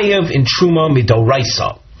chayav in truma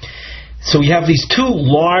midoraisa. So we have these 2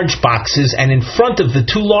 large boxes, and in front of the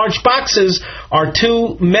 2 large boxes are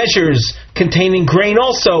 2 measures containing grain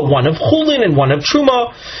also, one of chulin and one of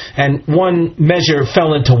truma, and one measure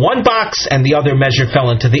fell into one box and the other measure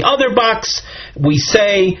fell into the other box. We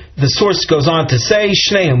say, the source goes on to say,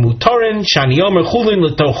 Shneim mutarin, shani omer chulin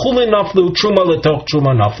l'toch chulin naflu, truma l'toch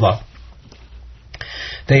truma nafla.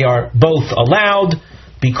 They are both allowed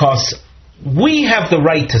because we have the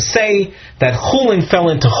right to say that chulin fell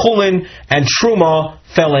into chulin and truma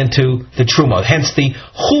fell into the truma. Hence, the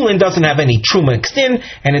chulin doesn't have any truma mixed in,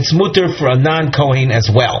 and it's mutter for a non-kohen as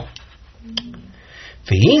well.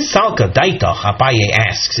 Salka daitach, Abaye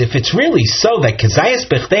asks, if it's really so that kezayas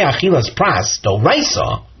bechdei achilas pras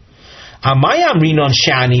doraisa, amayam rinon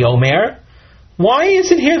shani omer, why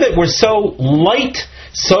is it here that we're so light,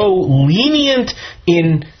 so lenient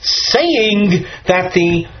in saying that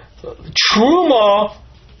the truma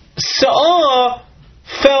sa'ah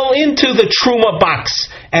fell into the truma box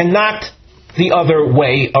and not the other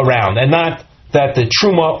way around, and not that the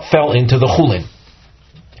truma fell into the chulin?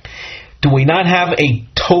 Do we not have a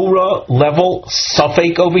Torah level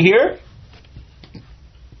suffix over here?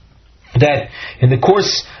 That in the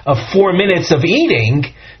course of 4 minutes of eating,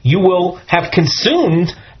 you will have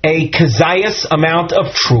consumed a kezayas amount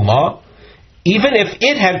of truma, even if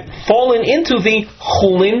it had fallen into the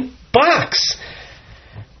chulin box.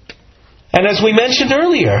 And as we mentioned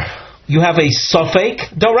earlier, you have a suffix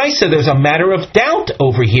doraisa. There's a matter of doubt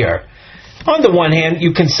over here. On the one hand,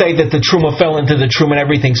 you can say that the truma fell into the truma and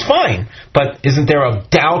everything's fine, but isn't there a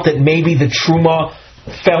doubt that maybe the truma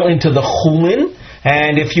fell into the chulin?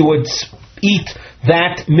 And if you would eat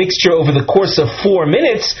that mixture over the course of 4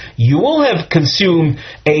 minutes, you will have consumed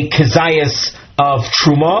a kezayas of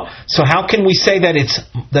truma. So how can we say that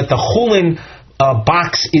the chulin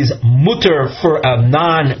box is mutter for a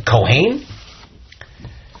non-kohen?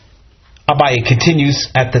 Abaye continues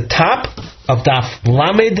at the top of Daf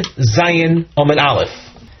Lamed Zayin Omen Aleph.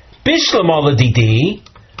 Bishlam Aladidi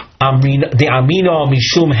de Amino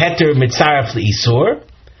Mishum Heter Mitzaref Leisur.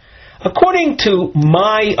 According to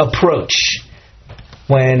my approach,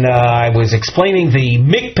 when I was explaining the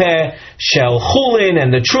mikpeh shel chulin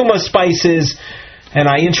and the truma spices, and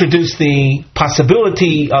I introduced the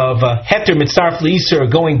possibility of heter mitzaref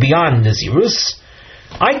leisur going beyond nazirus,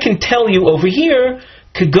 I can tell you over here,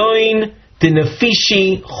 kegoin de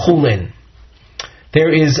nefishi chulin.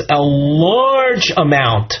 There is a large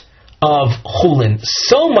amount of chulin,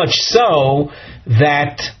 so much so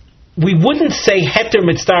that we wouldn't say heter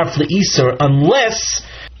mitzaref leisur unless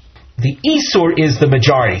the isur is the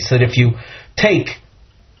majority. So that if you take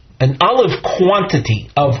an olive quantity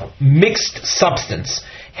of mixed substance,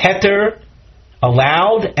 heter,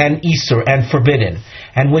 allowed, and isur, and forbidden,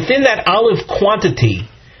 and within that olive quantity,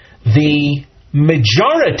 the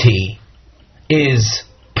majority is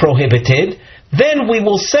prohibited, then we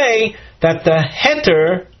will say that the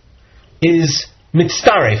heter is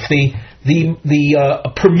mitzaref,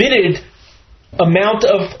 the permitted amount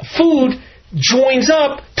of food joins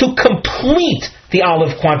up to complete the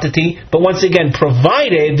olive quantity, but once again,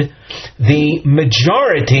 provided the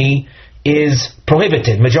majority is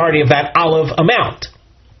prohibited, majority of that olive amount.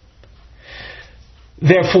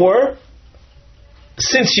 Therefore,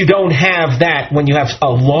 since you don't have that when you have a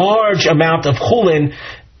large amount of chulin,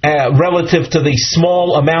 relative to the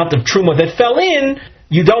small amount of truma that fell in,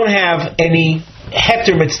 you don't have any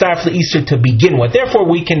heter mitzdarf le'isur to begin with. Therefore,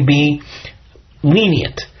 we can be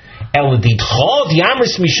lenient. But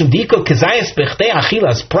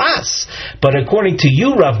according to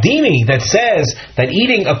you, Rav Dimi, that says that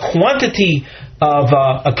eating a quantity of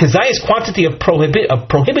a kazayas quantity of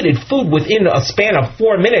prohibited food within a span of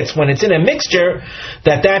 4 minutes when it's in a mixture,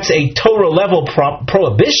 that's a Torah level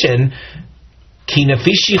prohibition.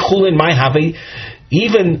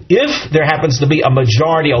 Even if there happens to be a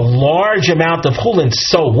majority, a large amount of chulin,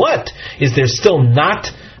 so what? Is there still not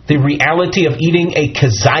the reality of eating a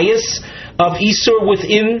kazayas of isur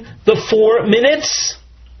within the 4 minutes?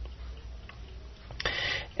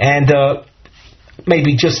 And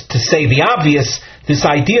maybe just to say the obvious, this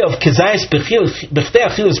idea of kazayas b'chtei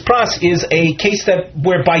achilas pras is a case that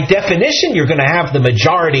where by definition you're going to have the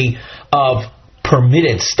majority of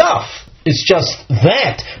permitted stuff. It's just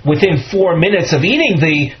that within 4 minutes of eating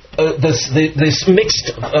this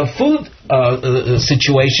mixed food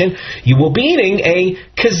situation, you will be eating a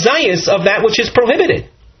kazayas of that which is prohibited.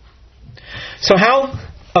 So how,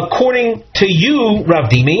 according to you,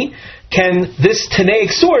 Rav Dimi, can this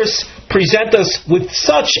Tanaic source present us with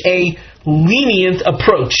such a lenient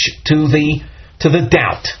approach to the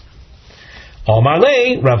doubt? Omar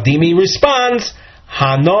le, Rav Dimi responds,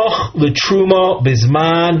 Hanoch l'truma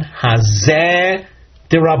bizman hazeh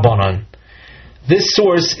derabanan. This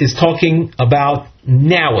source is talking about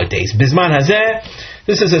nowadays. Bizman hazeh,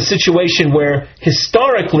 this is a situation where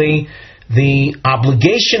historically the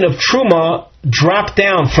obligation of truma dropped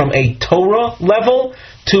down from a Torah level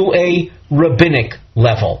to a rabbinic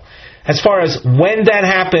level. As far as when that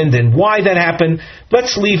happened and why that happened,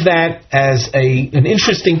 let's leave that as an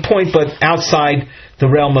interesting point, but outside the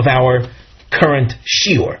realm of our current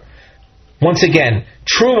shiur. Once again,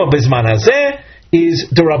 truma bizman hazeh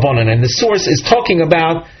is derabanan, and the source is talking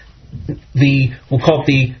about we'll call it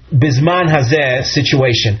the bizman hazeh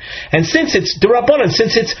situation. And since it's derabanan,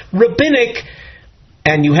 since it's rabbinic,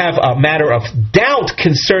 and you have a matter of doubt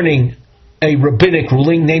concerning a rabbinic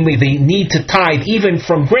ruling, namely the need to tithe even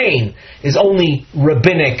from grain is only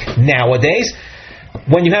rabbinic nowadays.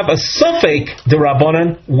 When you have a suffix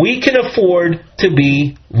derabanan, we can afford to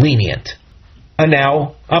be lenient. And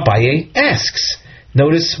now Abaye asks.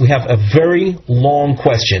 Notice we have a very long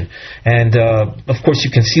question. And of course you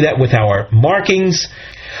can see that with our markings.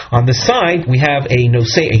 On the side we have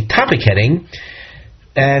a topic heading.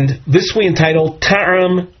 And this we entitle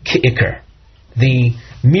Ta'am Ki'ikr. The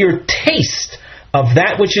mere taste of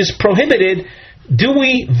that which is prohibited, do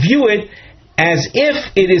we view it as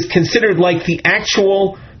if it is considered like the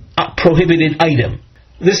actual prohibited item?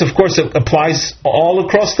 This, of course, applies all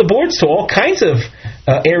across the boards to all kinds of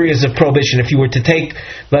areas of prohibition. If you were to take,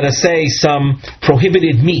 let us say, some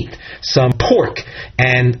prohibited meat, some pork,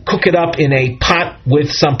 and cook it up in a pot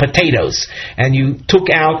with some potatoes, and you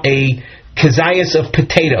took out a kazayas of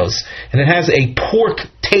potatoes, and it has a pork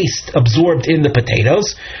taste absorbed in the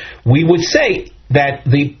potatoes, we would say that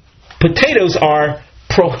the potatoes are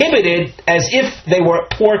prohibited as if they were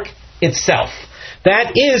pork itself.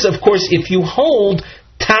 That is, of course, if you hold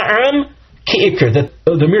ta'am ki'ikr,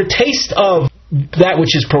 the mere taste of that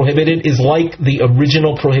which is prohibited is like the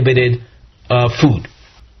original prohibited food.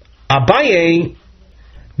 Abaye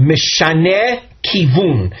mishaneh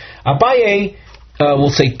kivun. Abaye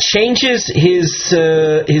will say changes his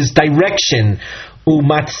direction,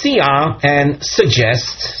 umatzia, and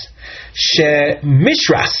suggests she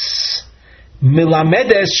mishras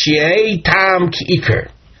milamedes she'ei tam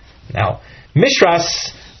ki'ikr. Now,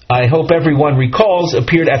 mishras, I hope everyone recalls,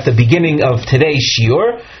 appeared at the beginning of today's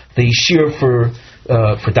shiur, the shiur for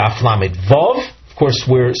Daf Lamed Vav. Of course,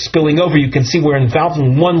 we're spilling over. You can see we're involved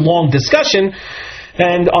in one long discussion.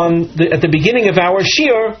 And at the beginning of our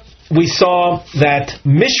shiur, we saw that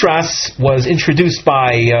mishras was introduced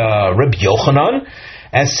by Rabbi Yochanan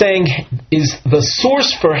as saying is the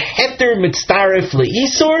source for heter mitzdaref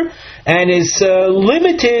le'isur and is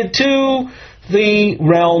limited to the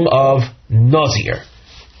realm of Nazir.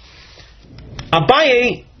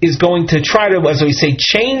 Abaye is going to try to, as we say,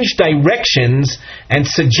 change directions and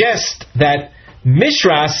suggest that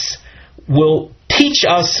mishras will teach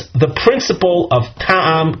us the principle of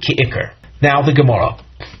ta'am ki'ikr. Now the Gemara.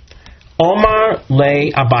 Omar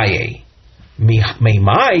le Abaye.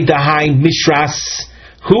 Meimai dahai mishras.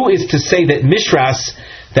 Who is to say that mishras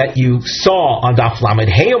that you saw on Daf Lamed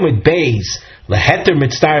Heyomid Beis leheter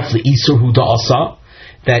mitzdaref le'isur hu da'asa,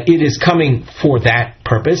 that it is coming for that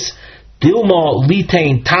purpose? Dilma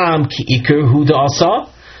litain tam ki'ikr hu da'asa.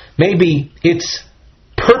 Maybe its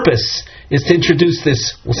purpose is to introduce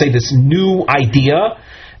this, we'll say, this new idea,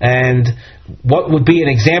 And what would be an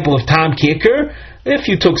example of tam ki'ikr? If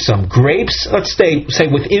you took some grapes, let's say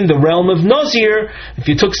within the realm of Nazir, if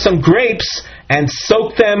you took some grapes and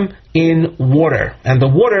soaked them in water, and the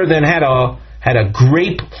water then had a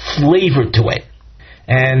grape flavor to it.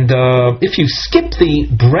 And if you skip the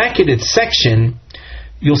bracketed section,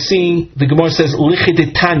 you'll see the Gemara says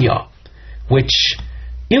lichiditanya, which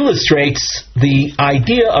illustrates the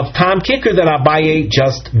idea of tam ki'ikr that Abaye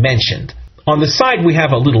just mentioned. On the side we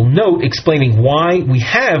have a little note explaining why we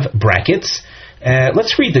have brackets.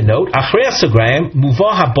 Let's read the note. Achrei hasagrayim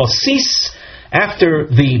muvah habasis. After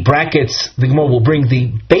the brackets, the Gemara will bring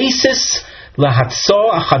the basis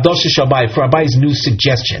lahatzo achadosh Abaye, for Abaye's new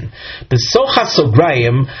suggestion. Besoch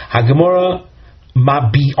hasagrayim haGemara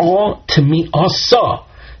mabi'ah temi'asa.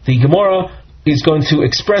 The Gemara is going to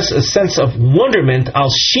express a sense of wonderment al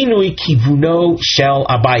shinui kivuno shel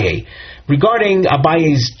Abaye, regarding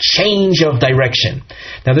Abaye's change of direction.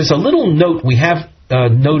 Now there's a little note we have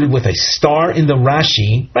noted with a star in the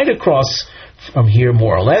Rashi, right across from here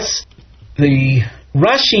more or less. The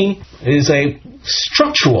Rashi is a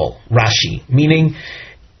structural Rashi, meaning,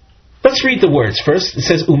 let's read the words first. It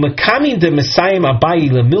says, Umakami de Messiah Abaye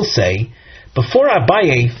lemilse. Before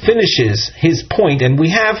Abaye finishes his point, and we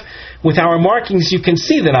have, with our markings, you can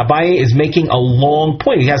see that Abaye is making a long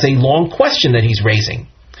point. He has a long question that he's raising.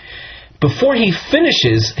 Before he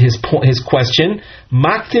finishes his question,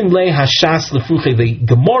 Maktim le hashas lefruche, the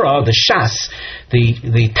Gemara, the Shas,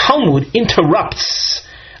 the Talmud interrupts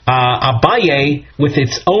Abaye with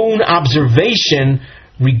its own observation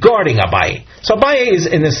regarding Abaye. So Abaye is,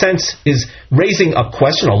 in a sense, is raising a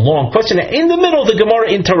question, a long question, and in the middle the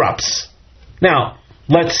Gemara interrupts. Now,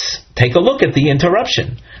 let's take a look at the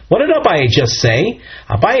interruption. What did Abaye just say?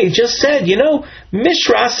 Abaye just said,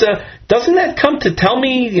 Mishras, doesn't that come to tell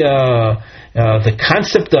me the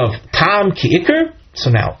concept of tam ki'ikr? So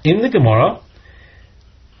now, in the Gemara,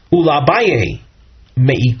 Ulabaye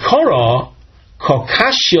me'ikara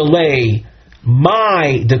kokashyale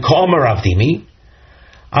mai de ka'omer avdimi.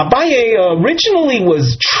 Abaye originally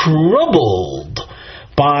was troubled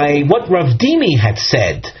by what Rav Dimi had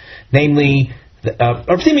said. Namely, Rav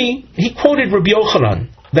Dimi, he quoted Rabbi Yochanan,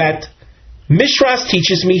 that Mishras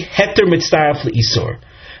teaches me heter mitzdaraf le'isur,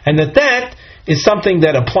 and that is something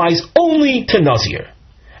that applies only to Nazir.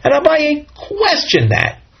 And Abaye questioned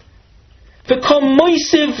that. V'kol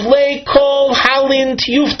moisiv le'kol halin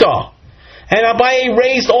tiyufta. And Abaye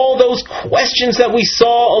raised all those questions that we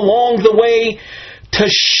saw along the way to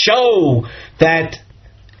show that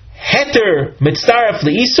heter mitzdaraf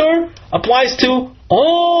le'isur applies to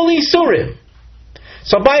all isurim.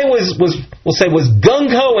 So Abaye was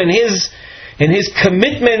gung-ho in his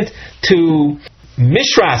commitment to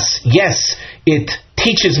Mishras. Yes, it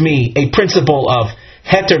teaches me a principle of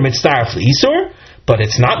heter mitzdaraf le'isur, but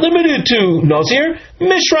it's not limited to Nazir.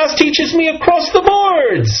 Mishras teaches me across the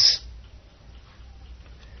boards.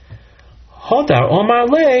 Hodar Omar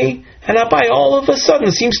Le, and Abaye all of a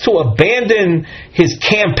sudden seems to abandon his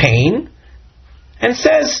campaign and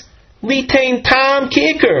says, Litain tam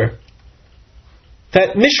ki'ikr,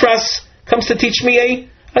 that Mishras comes to teach me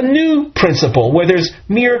a new principle, where there's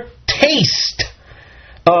mere taste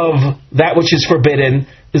of that which is forbidden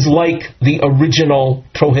is like the original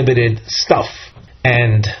prohibited stuff.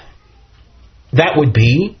 And that would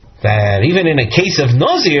be that even in a case of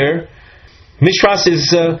Nazir, Mishras is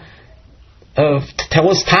to tell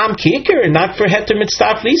us tam ki'ikr and not for heter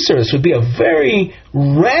mitzdaraf le'isur. This would be a very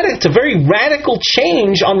radical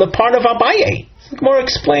change on the part of Abaye. The Gemara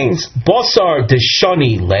explains, Basar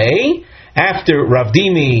deshani lei, after Rav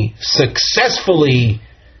Dimi successfully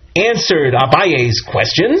answered Abaye's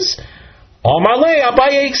questions, Amar le,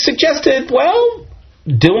 Abaye suggested, well,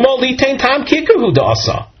 Dilma litain tam ki'ikr hu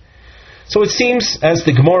da'asa. So it seems, as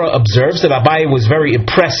the Gemara observes, that Abaye was very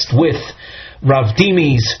impressed with Rav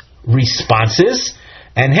Dimi's responses,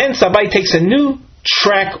 and hence Abaye takes a new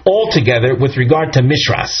track altogether with regard to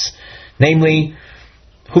Mishras. Namely,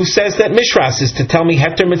 who says that Mishras is to tell me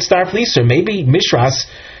heter mitzdaraf le'isur? Maybe Mishras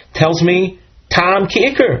tells me tam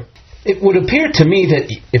ki'ikr. It would appear to me that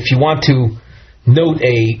if you want to note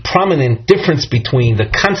a prominent difference between the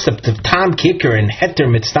concept of tam ki'ikr and heter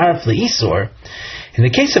mitzdaraf le'isur, in the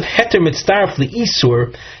case of heter mitzdaraf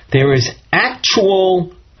le'isur, there is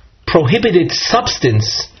actual prohibited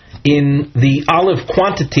substance in the olive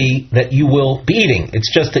quantity that you will be eating.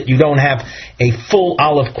 It's just that you don't have a full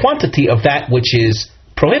olive quantity of that which is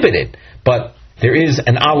prohibited, but there is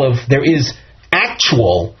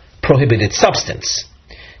actual prohibited substance.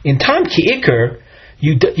 In tam ki'ikr,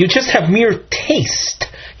 you just have mere taste.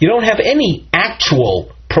 You don't have any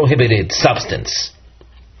actual prohibited substance.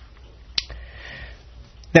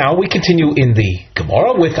 Now we continue in the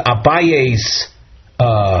Gemara with Abaye's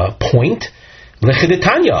point.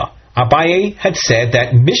 L'chidetanya. Abaye had said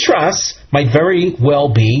that Mishras might very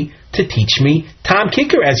well be to teach me Tam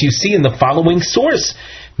Kicker, as you see in the following source.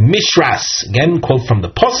 Mishras, again, quote from the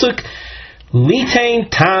Pasuk, Litain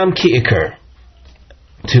Tam Kicker,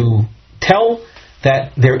 to tell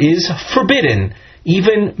that there is forbidden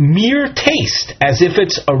even mere taste, as if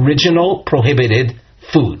it's original prohibited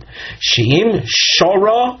food. She'im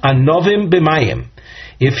shora anovim b'mayim,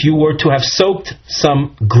 if you were to have soaked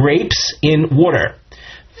some grapes in water.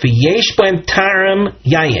 V'yesh b'em taram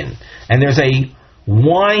yayin, and there's a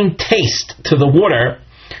wine taste to the water.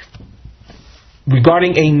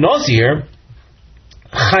 Regarding a Nazir,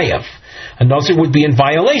 chayav, a Nazir would be in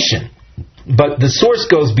violation. But the source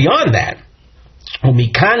goes beyond that. And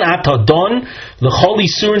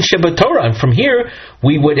from here,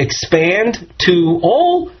 we would expand to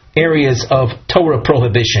all areas of Torah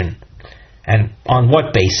prohibition. And on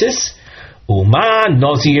what basis? Uma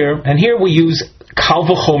Nazir. And here we use Kal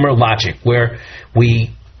v'chomer logic, where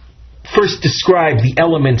we first describe the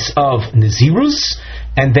elements of Nazirus,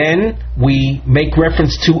 and then we make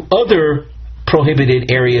reference to other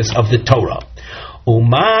prohibited areas of the Torah.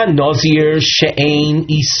 Uma Nazir she'ein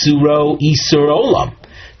isuro isur olam.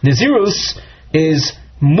 Nazirus is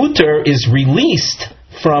mutter, is released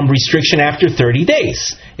from restriction after 30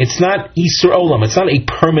 days. It's not isur olam. It's not a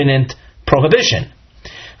permanent prohibition.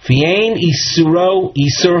 V'ein isuro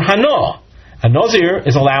isur hano. A Nazir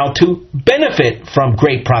is allowed to benefit from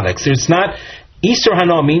grape products. It's not isur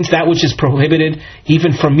hano, means that which is prohibited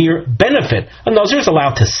even from mere benefit. A Nazir is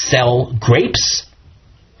allowed to sell grapes.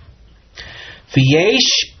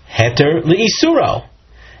 V'yesh heter le'isuro.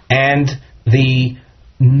 And the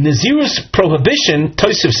Nazirus prohibition,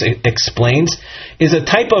 Tosfos explains, is a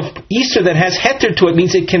type of isur that has heter to it,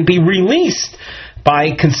 means it can be released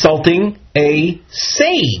by consulting a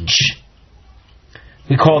sage.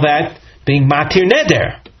 We call that being matir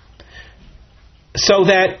neder. So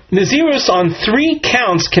that Nazirus on 3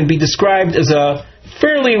 counts can be described as a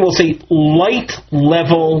fairly, we'll say, light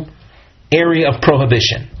level area of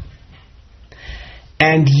prohibition.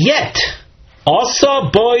 And yet, asa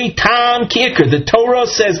boy tam kicker, the Torah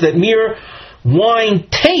says that mere wine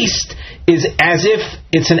taste is as if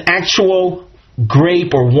it's an actual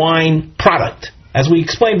grape or wine product. As we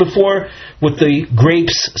explained before, with the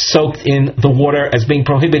grapes soaked in the water as being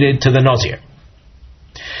prohibited to the Nazir.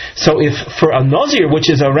 So if for a Nazir, which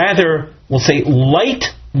is a rather, we'll say, light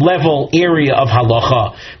level area of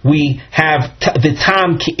halacha, we have the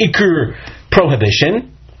tam kicker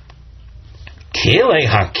prohibition, Kilei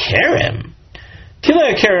HaKerem.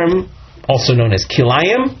 Kilei HaKerem, also known as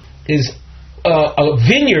Kilayim, is a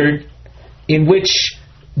vineyard in which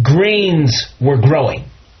grains were growing.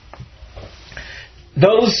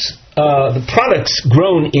 Those the products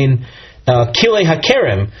grown in Kilei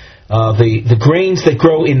HaKerem, the grains that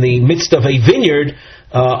grow in the midst of a vineyard,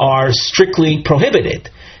 are strictly prohibited.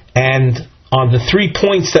 And on the 3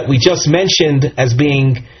 points that we just mentioned as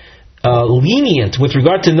being lenient with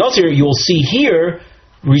regard to Nazir, you'll see here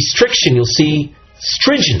restriction, you'll see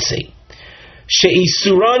stringency.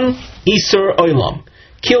 She'isuran isur olam.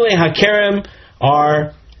 Kilei HaKerem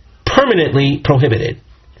are permanently prohibited.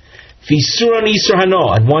 V'isuran isur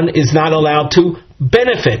hano, and one is not allowed to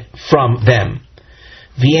benefit from them.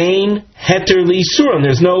 V'ein heter li'isuran,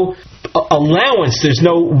 there's no allowance, there's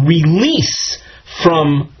no release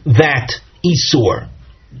from that isur.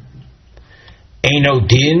 Eino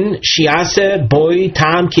din shiase boy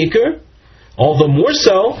tam kicker. All the more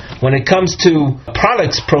so when it comes to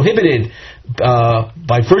products prohibited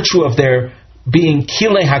by virtue of their being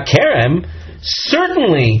kilei hakerem.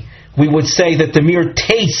 Certainly, we would say that the mere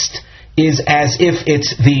taste is as if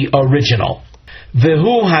it's the original.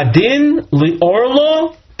 Vehu hadin li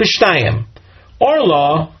orla b'shtayim.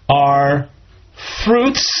 Orla are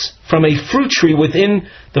fruits from a fruit tree within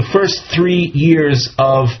the first 3 years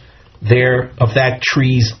of that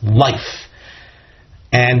tree's life.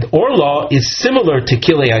 And Orla is similar to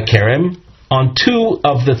Kilei HaKerem on 2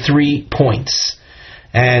 of the 3 points.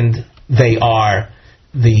 And they are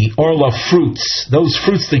the Orla fruits. Those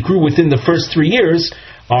fruits that grew within the first 3 years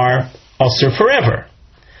are Ozer forever.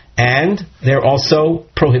 And they're also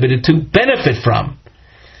prohibited to benefit from.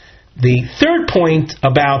 The 3rd point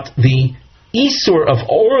about the Isur of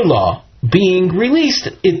Orla being released,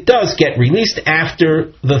 it does get released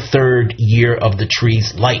after the 3rd year of the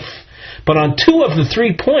tree's life. But on 2 of the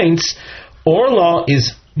 3 points, Orla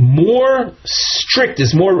is more strict,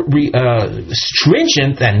 is more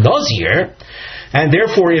stringent than Nazir. And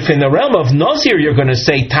therefore, if in the realm of Nazir you're going to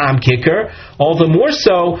say tam kicker, all the more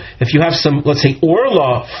so if you have some, let's say,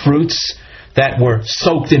 orla fruits that were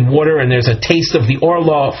soaked in water and there's a taste of the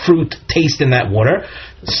orla fruit taste in that water,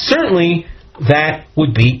 certainly that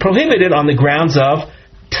would be prohibited on the grounds of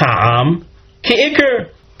tam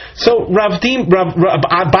kicker. So Rav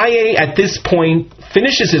Abaye at this point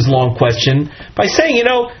finishes his long question by saying,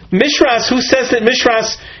 Mishras, who says that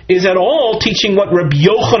Mishras is at all teaching what Rabbi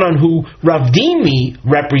Yochanan, who Rav Dimi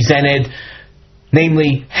represented,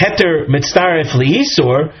 namely Heter Mitzaref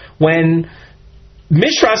Li'isur, when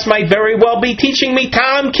Mishras might very well be teaching me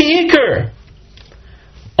Tam Ki'ikr.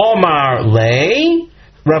 Omar Lei,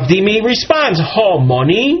 Rav Dimi responds,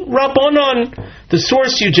 Moni Rabbanon. The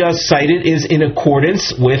source you just cited is in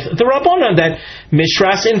accordance with the Rabbanon, that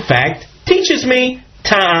Mishras, in fact, teaches me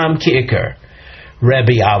Ta'am Ki'ikr.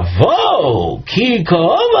 Rabbi Avo, Ki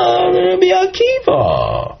Kama Rabbi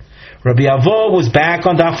Akiva. Rabbi Avo was back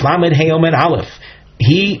on Daf Lamed Heyomed Aleph.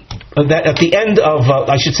 He, at the end of,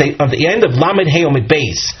 at the end of Lamed Heyomed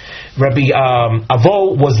Beis, Rabbi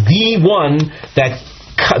Avo was the one that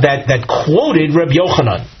quoted Rabbi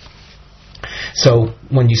Yochanan. So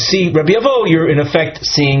when you see Rabbi Avo, you're in effect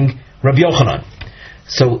seeing Rabbi Yochanan.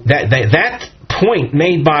 So that point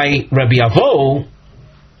made by Rabbi Avo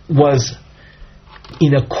was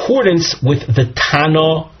in accordance with the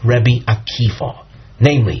Tana Rabbi Akiva,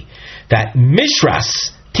 namely that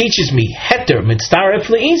Mishras teaches me Heter Mitzaref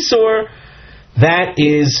Le'isur.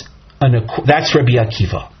 That's Rabbi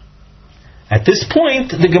Akiva. At this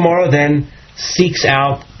point, the Gemara then seeks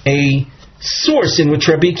out a source in which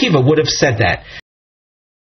Rabbi Akiva would have said that.